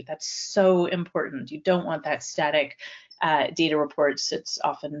website. That's so important. You don't want that static data reports. It's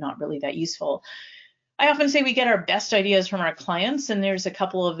often not really that useful. I often say we get our best ideas from our clients, and there's a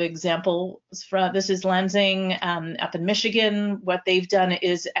couple of examples. This is Lansing up in Michigan. What they've done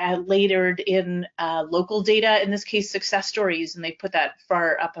is layered in local data, in this case success stories, and they put that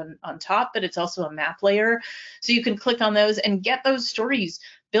far up on top, but it's also a map layer. So you can click on those and get those stories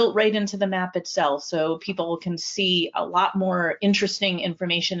built right into the map itself, so people can see a lot more interesting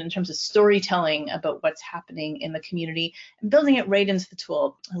information in terms of storytelling about what's happening in the community and building it right into the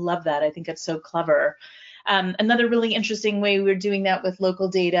tool. I love that. I think it's so clever. Another really interesting way we're doing that with local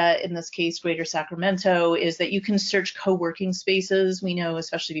data, in this case Greater Sacramento, is that you can search co-working spaces. We know,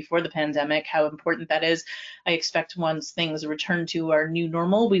 especially before the pandemic, how important that is. I expect once things return to our new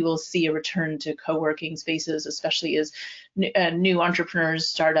normal, we will see a return to co-working spaces, especially as new entrepreneurs,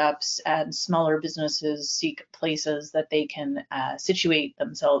 startups, and smaller businesses seek places that they can situate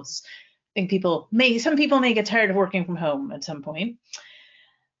themselves. I think some people may get tired of working from home at some point.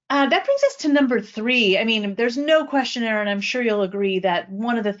 That brings us to number 3. I mean, there's no question, Aaron, I'm sure you'll agree that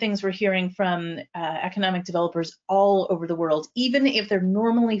one of the things we're hearing from economic developers all over the world, even if they're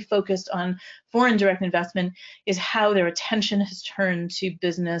normally focused on foreign direct investment, is how their attention has turned to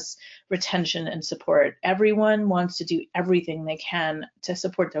business retention and support. Everyone wants to do everything they can to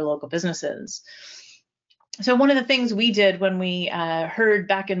support their local businesses. So one of the things we did when we heard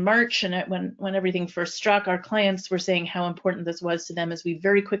back in March, and when everything first struck, our clients were saying how important this was to them, is we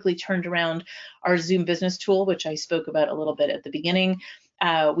very quickly turned around our Zoom business tool, which I spoke about a little bit at the beginning.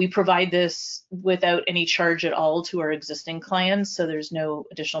 We provide this without any charge at all to our existing clients, so there's no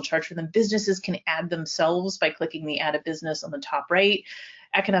additional charge for them. Businesses can add themselves by clicking the Add a Business on the top right.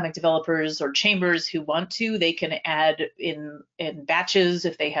 Economic developers or chambers who want to, they can add in batches.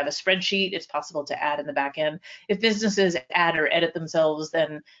 If they have a spreadsheet, it's possible to add in the back end. If businesses add or edit themselves,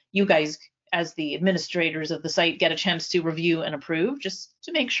 then you guys, as the administrators of the site, get a chance to review and approve, just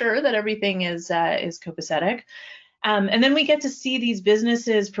to make sure that everything is copacetic. And then we get to see these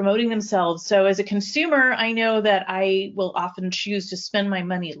businesses promoting themselves. So as a consumer, I know that I will often choose to spend my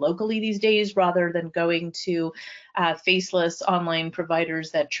money locally these days rather than going to faceless online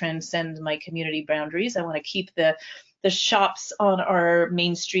providers that transcend my community boundaries. I want to keep the shops on our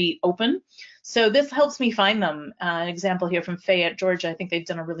main street open. So this helps me find them. An example here from Fayette, Georgia. I think they've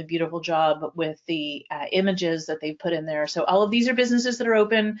done a really beautiful job with the images that they've put in there. So all of these are businesses that are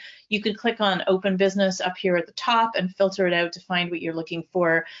open. You could click on open business up here at the top and filter it out to find what you're looking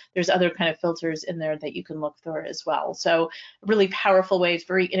for. There's other kind of filters in there that you can look for as well. So really powerful way. It's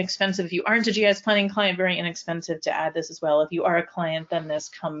very inexpensive. If you aren't a GIS planning client, very inexpensive to add this as well. If you are a client, then this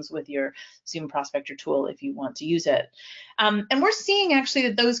comes with your Zoom Prospector tool if you want to use it. And we're seeing actually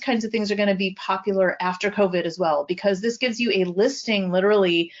that those kinds of things are going to be popular after COVID as well, because this gives you a listing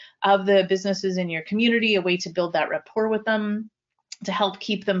literally of the businesses in your community, a way to build that rapport with them, to help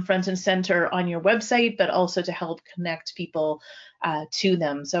keep them front and center on your website, but also to help connect people to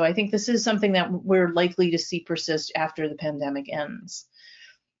them. So I think this is something that we're likely to see persist after the pandemic ends.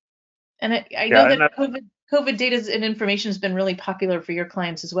 And I know Yeah, that and COVID data and information has been really popular for your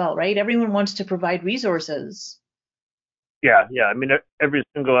clients as well, right? Everyone wants to provide resources. yeah. I mean, every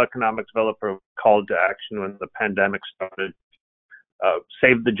single economic developer called to action when the pandemic started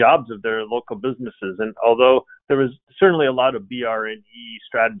saved the jobs of their local businesses. And although there was certainly a lot of BR&E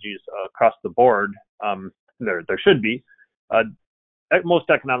strategies across the board, there should be. Most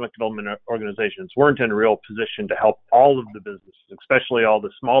economic development organizations weren't in a real position to help all of the businesses, especially all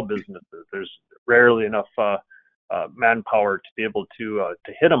the small businesses. There's rarely enough manpower to be able to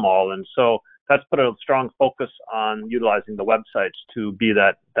hit them all, and so that's put a strong focus on utilizing the websites to be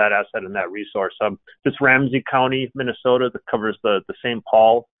that asset and that resource. This Ramsey County, Minnesota, that covers the St.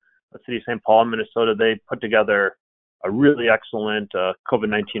 Paul, the city of St. Paul, Minnesota, they put together a really excellent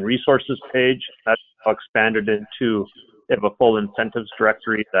COVID-19 resources page that's expanded into. They have a full incentives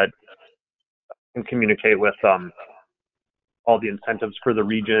directory that can communicate with all the incentives for the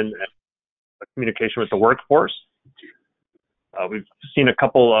region and communication with the workforce. We've seen a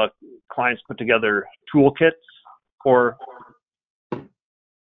couple clients put together toolkits for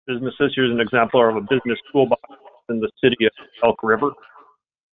businesses. Here's an example of a business toolbox in the city of Elk River.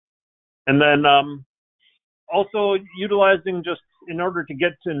 And then also utilizing, just in order to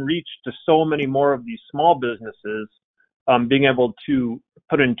get to and reach to so many more of these small businesses, being able to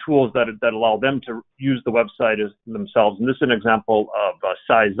put in tools that allow them to use the website as themselves. And this is an example of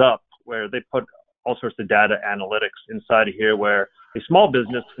Size Up, where they put all sorts of data analytics inside of here, where a small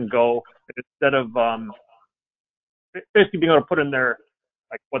business can go, instead of basically being able to put in their,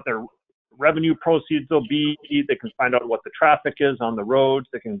 like, what their revenue proceeds will be, they can find out what the traffic is on the roads,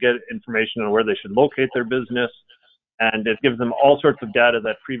 they can get information on where they should locate their business, and it gives them all sorts of data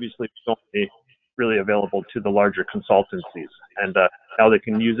that previously was only really available to the larger consultancies. And now they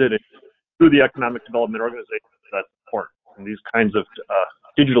can use it through the economic development organizations that support. And these kinds of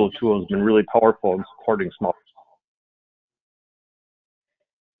digital tools have been really powerful in supporting small.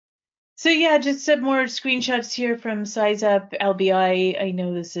 So yeah, just some more screenshots here from Size Up LBI. I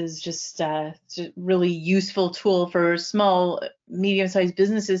know this is just a really useful tool for small, medium-sized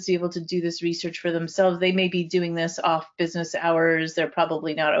businesses to be able to do this research for themselves. They may be doing this off business hours. They're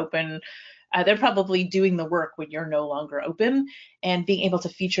probably not open. They're probably doing the work when you're no longer open, and being able to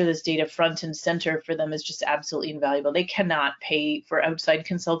feature this data front and center for them is just absolutely invaluable. They cannot pay for outside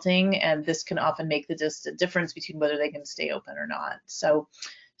consulting, and this can often make the difference between whether they can stay open or not. So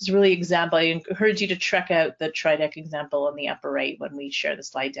it's a really example. I encourage you to check out the TriDeck example on the upper right when we share the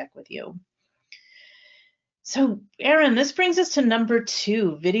slide deck with you. So Aaron, this brings us to number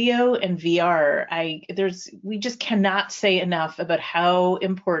 2, video and VR. We just cannot say enough about how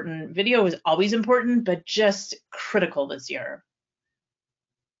important video is. Always important, but just critical this year.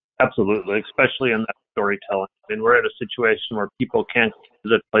 Absolutely, especially in that storytelling. I mean, we're at a situation where people can't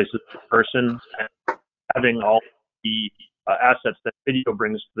visit places in person, and having all the assets that video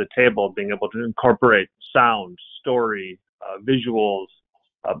brings to the table, being able to incorporate sound, story, visuals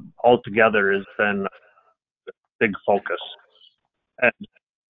all together has been a big focus. And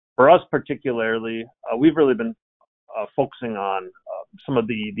for us particularly, we've really been focusing on some of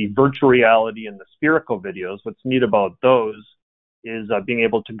the virtual reality and the spherical videos. What's neat about those is being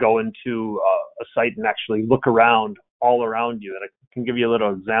able to go into a site and actually look around all around you. And I can give you a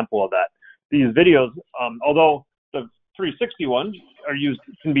little example of that. These videos, although the 360 ones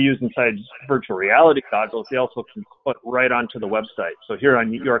can be used inside virtual reality goggles, they also can put right onto the website. So here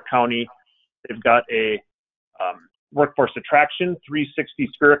on York County, they've got a workforce attraction 360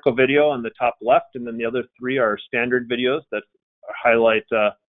 spherical video on the top left, and then the other 3 are standard videos that highlight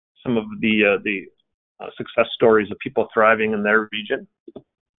some of the success stories of people thriving in their region.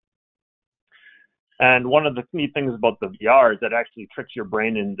 And one of the neat things about the VR is that it actually tricks your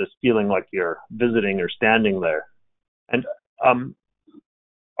brain into this feeling like you're visiting or standing there. And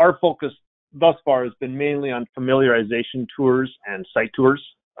our focus thus far has been mainly on familiarization tours and site tours.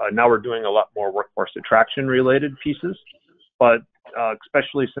 Now we're doing a lot more workforce attraction related pieces, but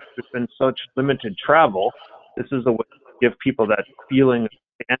especially since there's been such limited travel, this is a way to give people that feeling of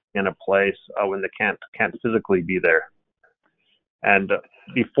standing in a place when they can't physically be there. And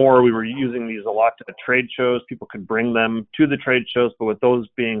before we were using these a lot to the trade shows, people could bring them to the trade shows, but with those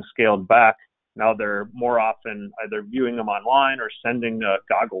being scaled back, now they're more often either viewing them online or sending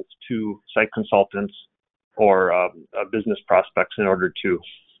goggles to site consultants or business prospects in order to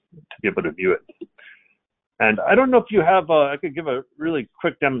be able to view it. And I don't know if you have, I could give a really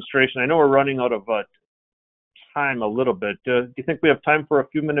quick demonstration. I know we're running out of time a little bit. Do you think we have time for a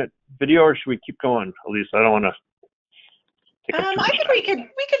few minute video, or should we keep going, Elise? I don't want to take up too I much think time.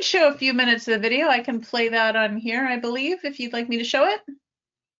 we can show a few minutes of the video. I can play that on here, I believe, if you'd like me to show it.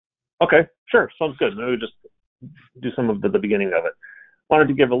 Okay, sure, sounds good. Maybe we'll just do some of the beginning of it. Wanted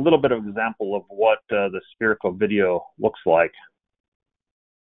to give a little bit of example of what the spherical video looks like.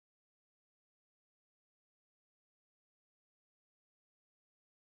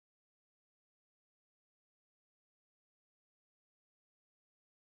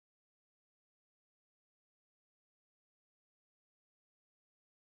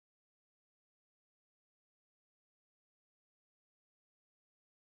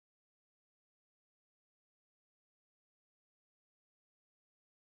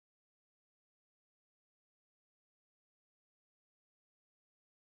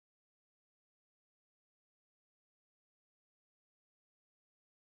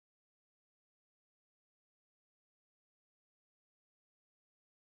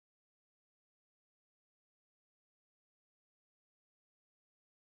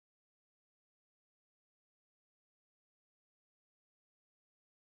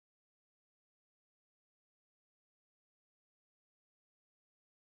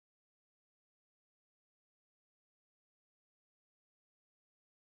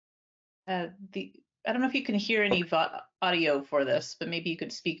 The I don't know if you can hear any audio for this, but maybe you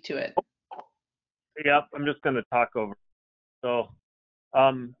could speak to it. Yep, I'm just going to talk over. So,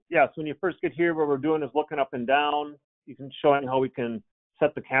 yeah, so when you first get here, what we're doing is looking up and down. You can showing how we can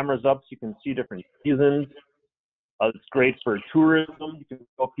set the cameras up so you can see different seasons. It's great for tourism. You can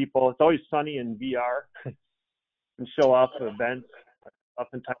show people. It's always sunny in VR. You can show off events.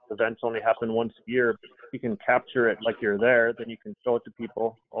 Oftentimes events only happen once a year, but you can capture it like you're there. Then you can show it to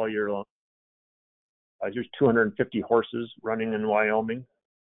people all year long. There's 250 horses running in Wyoming.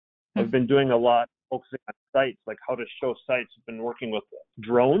 I've been doing a lot focusing on sites, like how to show sites. I've been working with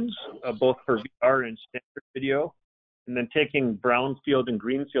drones, both for VR and standard video, and then taking brownfield and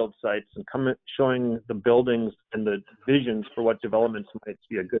greenfield sites and showing the buildings and the visions for what developments might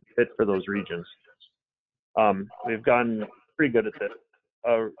be a good fit for those regions. We've gotten pretty good at this.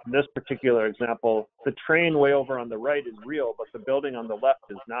 In this particular example, the train way over on the right is real, but the building on the left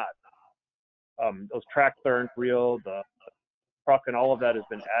is not. Those tracks aren't real. The truck and all of that has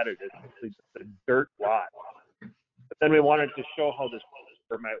been added. It's actually just a dirt lot. But then we wanted to show how this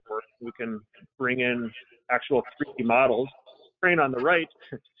might work. We can bring in actual 3D models. The train on the right,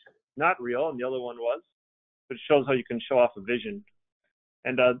 not real, and the other one was, but it shows how you can show off a vision.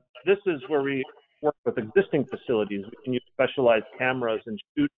 And this is where we work with existing facilities. We can use specialized cameras and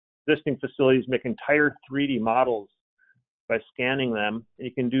shoot existing facilities, make entire 3D models by scanning them. And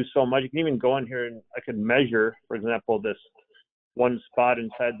you can do so much. You can even go in here and I could measure, for example, this one spot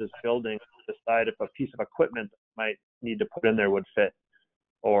inside this building, decide if a piece of equipment that might need to put in there would fit,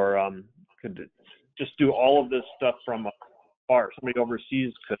 or could just do all of this stuff from afar. Somebody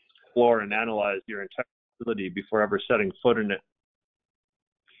overseas could explore and analyze your entire facility before ever setting foot in it.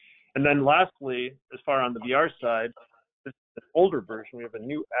 And then lastly, as far on the VR side, this is an older version. We have a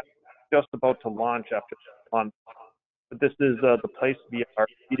new app just about to launch after this month. But this is the Place VR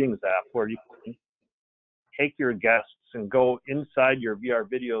meetings app where you can take your guests and go inside your VR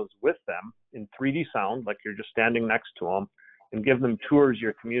videos with them in 3D sound, like you're just standing next to them, and give them tours of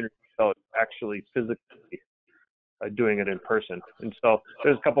your community without actually physically doing it in person. And so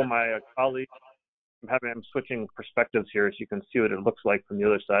there's a couple of my colleagues. I'm switching perspectives here so you can see what it looks like from the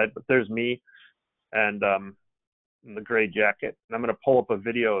other side. But there's me and in the gray jacket. And I'm going to pull up a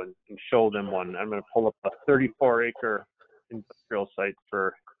video and show them one. I'm going to pull up a 34-acre industrial site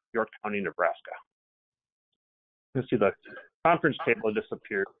for York County, Nebraska. You can see the conference table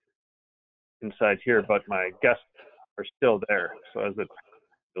disappeared inside here, but my guests are still there. So as it,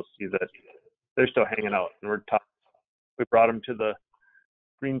 you'll see that they're still hanging out. And we're talking. We brought them to the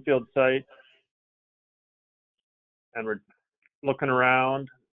greenfield site, and we're looking around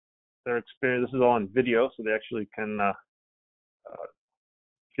their experience. This is all on video, so they actually can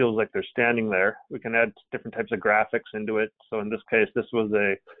feels like they're standing there. We can add different types of graphics into it. So in this case, this was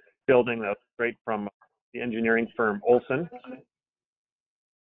a building that's straight from the engineering firm Olson.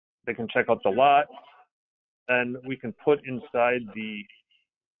 They can check out the lot, and we can put inside the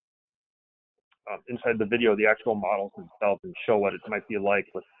video the actual models themselves and show what it might be like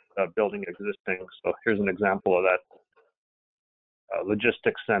with building existing. So here's an example of that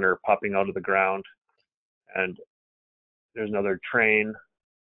logistics center popping out of the ground, and there's another train.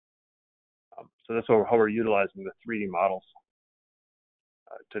 So that's how we're utilizing the 3D models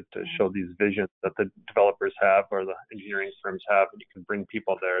to show these visions that the developers have or the engineering firms have, and you can bring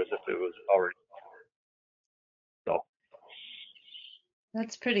people there as if it was already. So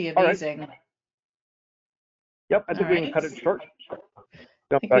That's pretty all right. amazing. Yep, I think we can cut it short.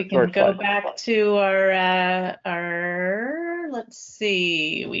 I think we can go back to our, let's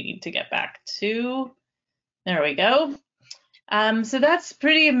see, we need to get back to, there we go. So that's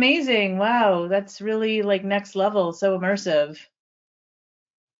pretty amazing. Wow, that's really like next level, so immersive.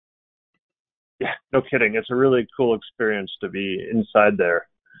 Yeah, no kidding. It's a really cool experience to be inside there.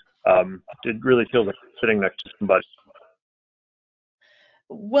 It really feels like sitting next to somebody.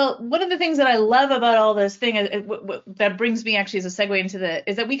 Well, one of the things that I love about all this thing that brings me actually as a segue into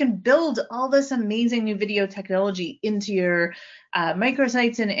is that we can build all this amazing new video technology into your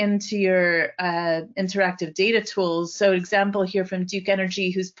microsites and into your interactive data tools. So example here from Duke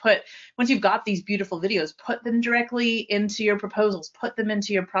Energy, who's once you've got these beautiful videos, put them directly into your proposals, put them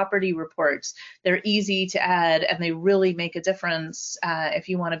into your property reports. They're easy to add, and they really make a difference if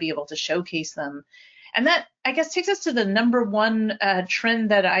you want to be able to showcase them. And that, I guess, takes us to the number one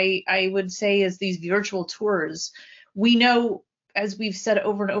trend that I would say is these virtual tours. We know, as we've said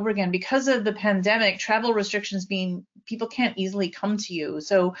over and over again, because of the pandemic, travel restrictions mean people can't easily come to you.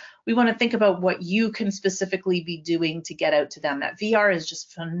 So we want to think about what you can specifically be doing to get out to them. That VR is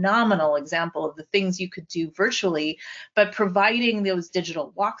just a phenomenal example of the things you could do virtually, but providing those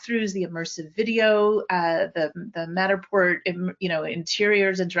digital walkthroughs, the immersive video, the Matterport,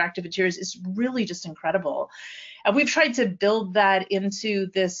 interiors, interactive interiors is really just incredible. We've tried to build that into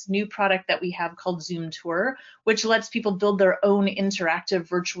this new product that we have called Zoom Tour, which lets people build their own interactive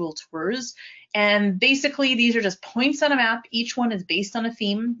virtual tours. And basically, these are just points on a map. Each one is based on a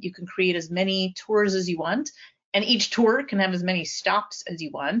theme. You can create as many tours as you want, and each tour can have as many stops as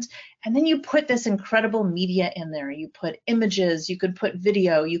you want. And then you put this incredible media in there. You put images, you can put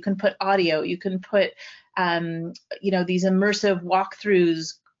video, you can put audio, you can put these immersive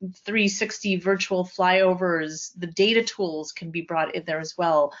walkthroughs, 360 virtual flyovers. The data tools can be brought in there as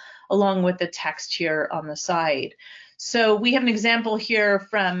well, along with the text here on the side. So we have an example here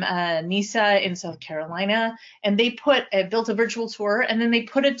from NISA in South Carolina, and they built a virtual tour, and then they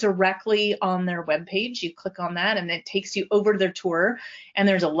put it directly on their webpage. You click on that, and it takes you over to their tour, and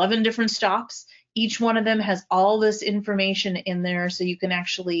there's 11 different stops. Each one of them has all this information in there, so you can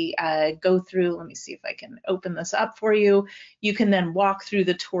actually go through. Let me see if I can open this up for you. You can then walk through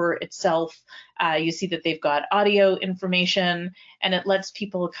the tour itself. You see that they've got audio information, and it lets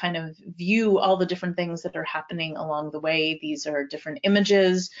people kind of view all the different things that are happening along the way. These are different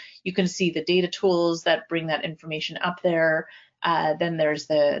images. You can see the data tools that bring that information up there. Then there's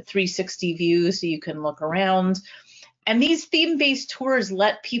the 360 view, so you can look around. And these theme-based tours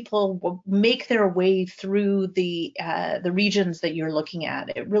let people make their way through the regions that you're looking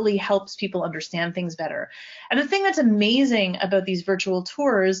at. It really helps people understand things better. And the thing that's amazing about these virtual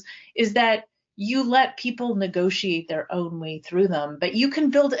tours is that you let people negotiate their own way through them, but you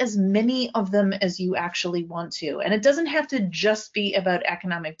can build as many of them as you actually want to. And it doesn't have to just be about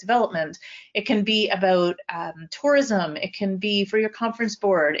economic development. It can be about tourism. It can be for your conference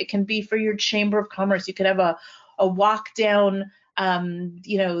board. It can be for your chamber of commerce. You could have a walk down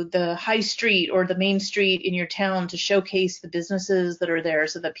the high street or the main street in your town to showcase the businesses that are there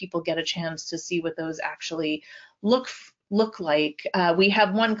so that people get a chance to see what those actually look like. We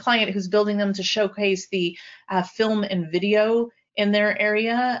have one client who's building them to showcase the film and video in their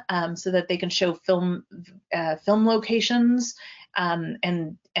area so that they can show film locations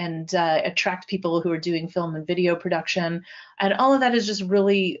and attract people who are doing film and video production. And all of that is just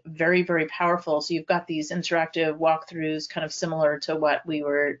really very, very powerful. So you've got these interactive walkthroughs, kind of similar to what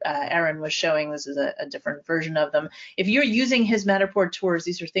Aaron was showing. This is a different version of them. If you're using his Matterport tours,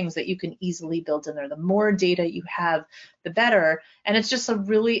 these are things that you can easily build in there. The more data you have, the better. And it's just a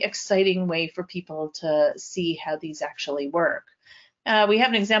really exciting way for people to see how these actually work. We have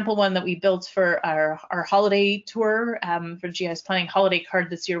an example one that we built for our holiday tour for GIS Planning. Holiday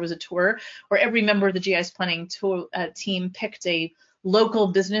Card this year was a tour where every member of the GIS Planning team picked a local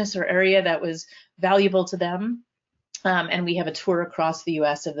business or area that was valuable to them. And we have a tour across the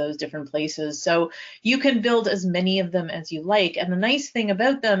US of those different places. So you can build as many of them as you like. And the nice thing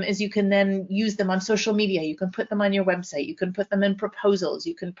about them is you can then use them on social media. You can put them on your website. You can put them in proposals.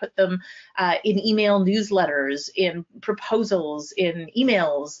 You can put them in email newsletters, in proposals, in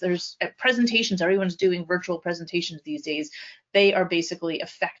emails. There's presentations. Everyone's doing virtual presentations these days. They are basically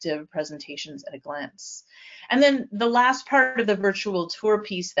effective presentations at a glance. And then the last part of the virtual tour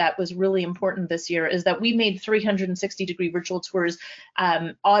piece that was really important this year is that we made 360-degree virtual tours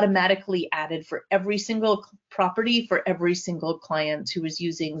automatically added for every single property for every single client who was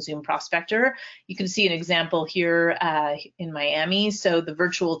using Zoom Prospector. You can see an example here in Miami. So the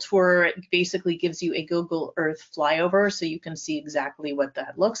virtual tour basically gives you a Google Earth flyover, so you can see exactly what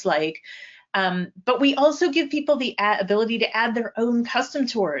that looks like. But we also give people the ability to add their own custom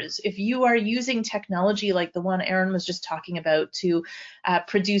tours. If you are using technology like the one Aaron was just talking about to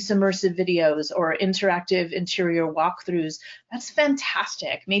produce immersive videos or interactive interior walkthroughs, that's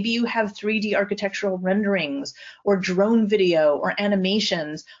fantastic. Maybe you have 3D architectural renderings or drone video or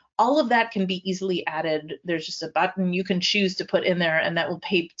animations. All of that can be easily added. There's just a button you can choose to put in there, and that will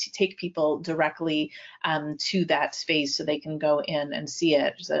take people directly to that space so they can go in and see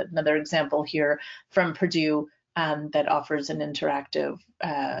it. There's another example here from Purdue that offers an interactive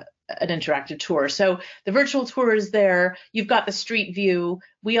tour. So the virtual tour is there. You've got the street view.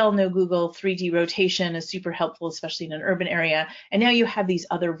 We all know Google 3D rotation is super helpful, especially in an urban area. And now you have these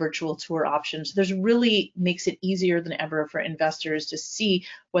other virtual tour options. There's really makes it easier than ever for investors to see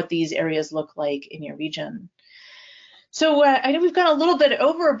what these areas look like in your region. So I know we've gone a little bit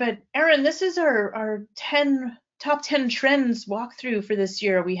over, but Aaron, this is our top 10 trends walkthrough for this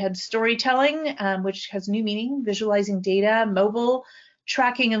year. We had storytelling, which has new meaning, visualizing data, mobile,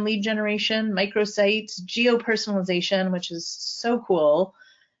 tracking and lead generation, microsites, geo-personalization, which is so cool,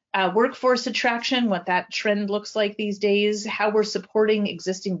 workforce attraction, what that trend looks like these days, how we're supporting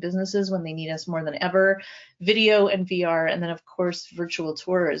existing businesses when they need us more than ever, video and VR, and then of course virtual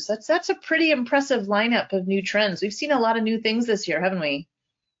tours. That's a pretty impressive lineup of new trends. We've seen a lot of new things this year, haven't we?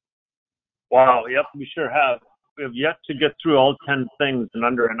 Wow, yep, we sure have. We have yet to get through all 10 things in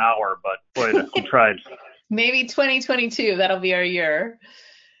under an hour, but boy, we tried. Maybe 2022, that'll be our year.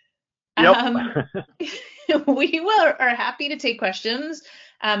 Yep. We are happy to take questions.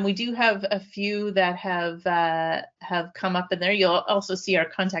 We do have a few that have come up in there. You'll also see our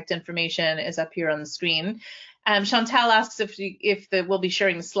contact information is up here on the screen. Chantal asks if we'll be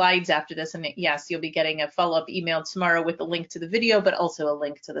sharing the slides after this, and yes, you'll be getting a follow-up email tomorrow with a link to the video, but also a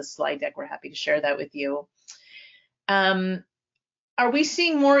link to the slide deck. We're happy to share that with you. Are we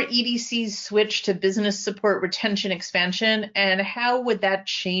seeing more EDCs switch to business support retention expansion, and how would that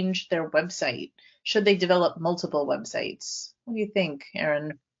change their website? Should they develop multiple websites? What do you think,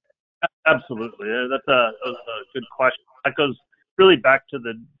 Aaron? Absolutely. That's a good question. That goes really back to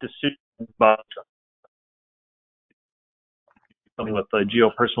the decision about something with the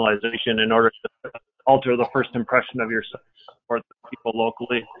geo-personalization in order to alter the first impression of your site for the people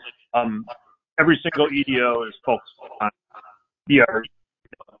locally. Every single EDO is focused on VR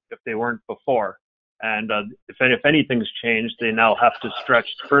if they weren't before. And if anything's changed, they now have to stretch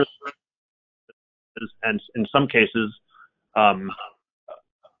further. And in some cases,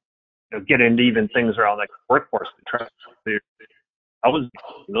 get into even things around like workforce. I was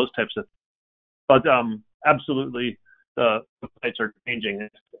those types of things. But absolutely, the sites are changing.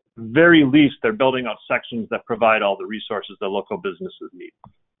 At the very least, they're building out sections that provide all the resources that local businesses need.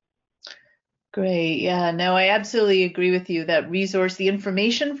 Great. Yeah, no, I absolutely agree with you that the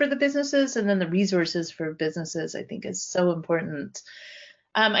information for the businesses and then the resources for businesses, I think is so important.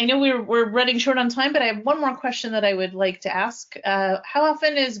 I know we're running short on time, but I have one more question that I would like to ask. How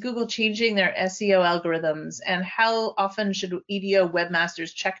often is Google changing their SEO algorithms, and how often should EDO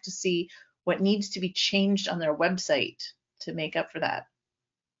webmasters check to see what needs to be changed on their website to make up for that?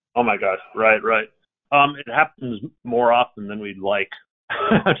 Oh my gosh, right. It happens more often than we'd like.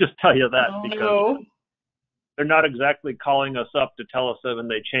 I'll just tell you that because they're not exactly calling us up to tell us when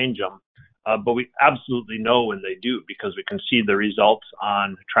they change them, but we absolutely know when they do because we can see the results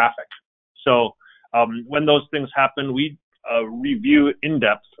on traffic. So when those things happen, we review in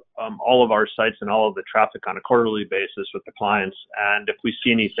depth all of our sites and all of the traffic on a quarterly basis with the clients. And if we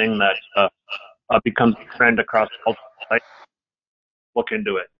see anything that becomes a trend across all sites, look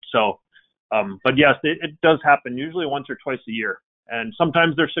into it. So, but yes, it does happen usually once or twice a year. And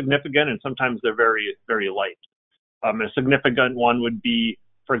sometimes they're significant and sometimes they're very, very light. A significant one would be,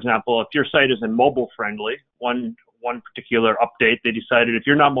 for example, if your site isn't mobile friendly, one particular update, they decided if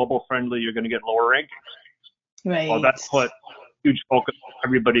you're not mobile friendly, you're going to get lower rankings. Right. Well, that put huge focus on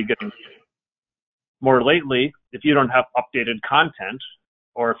everybody getting. more lately, if you don't have updated content,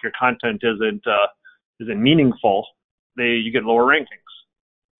 or if your content isn't meaningful, you get lower rankings.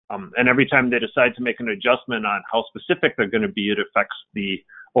 And every time they decide to make an adjustment on how specific they're going to be, it affects the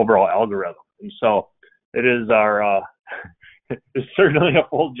overall algorithm. And so it is our it's certainly a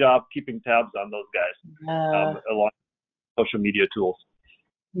full job keeping tabs on those guys, along with social media tools.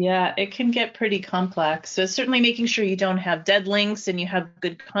 Yeah, it can get pretty complex. So certainly making sure you don't have dead links and you have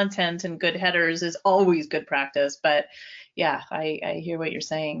good content and good headers is always good practice. But yeah, I hear what you're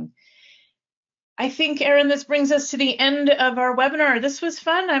saying. I think, Erin, this brings us to the end of our webinar. This was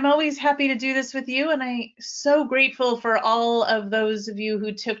fun. I'm always happy to do this with you, and I'm so grateful for all of those of you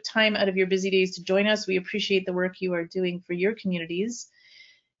who took time out of your busy days to join us. We appreciate the work you are doing for your communities,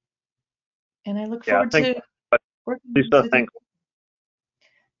 and I look forward to working Lisa, with you. thanks.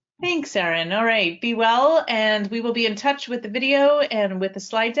 Thanks, Erin. All right, be well, and we will be in touch with the video and with the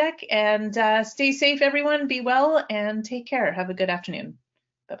slide deck. And stay safe, everyone. Be well and take care. Have a good afternoon.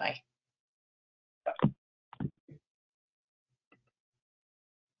 Bye-bye.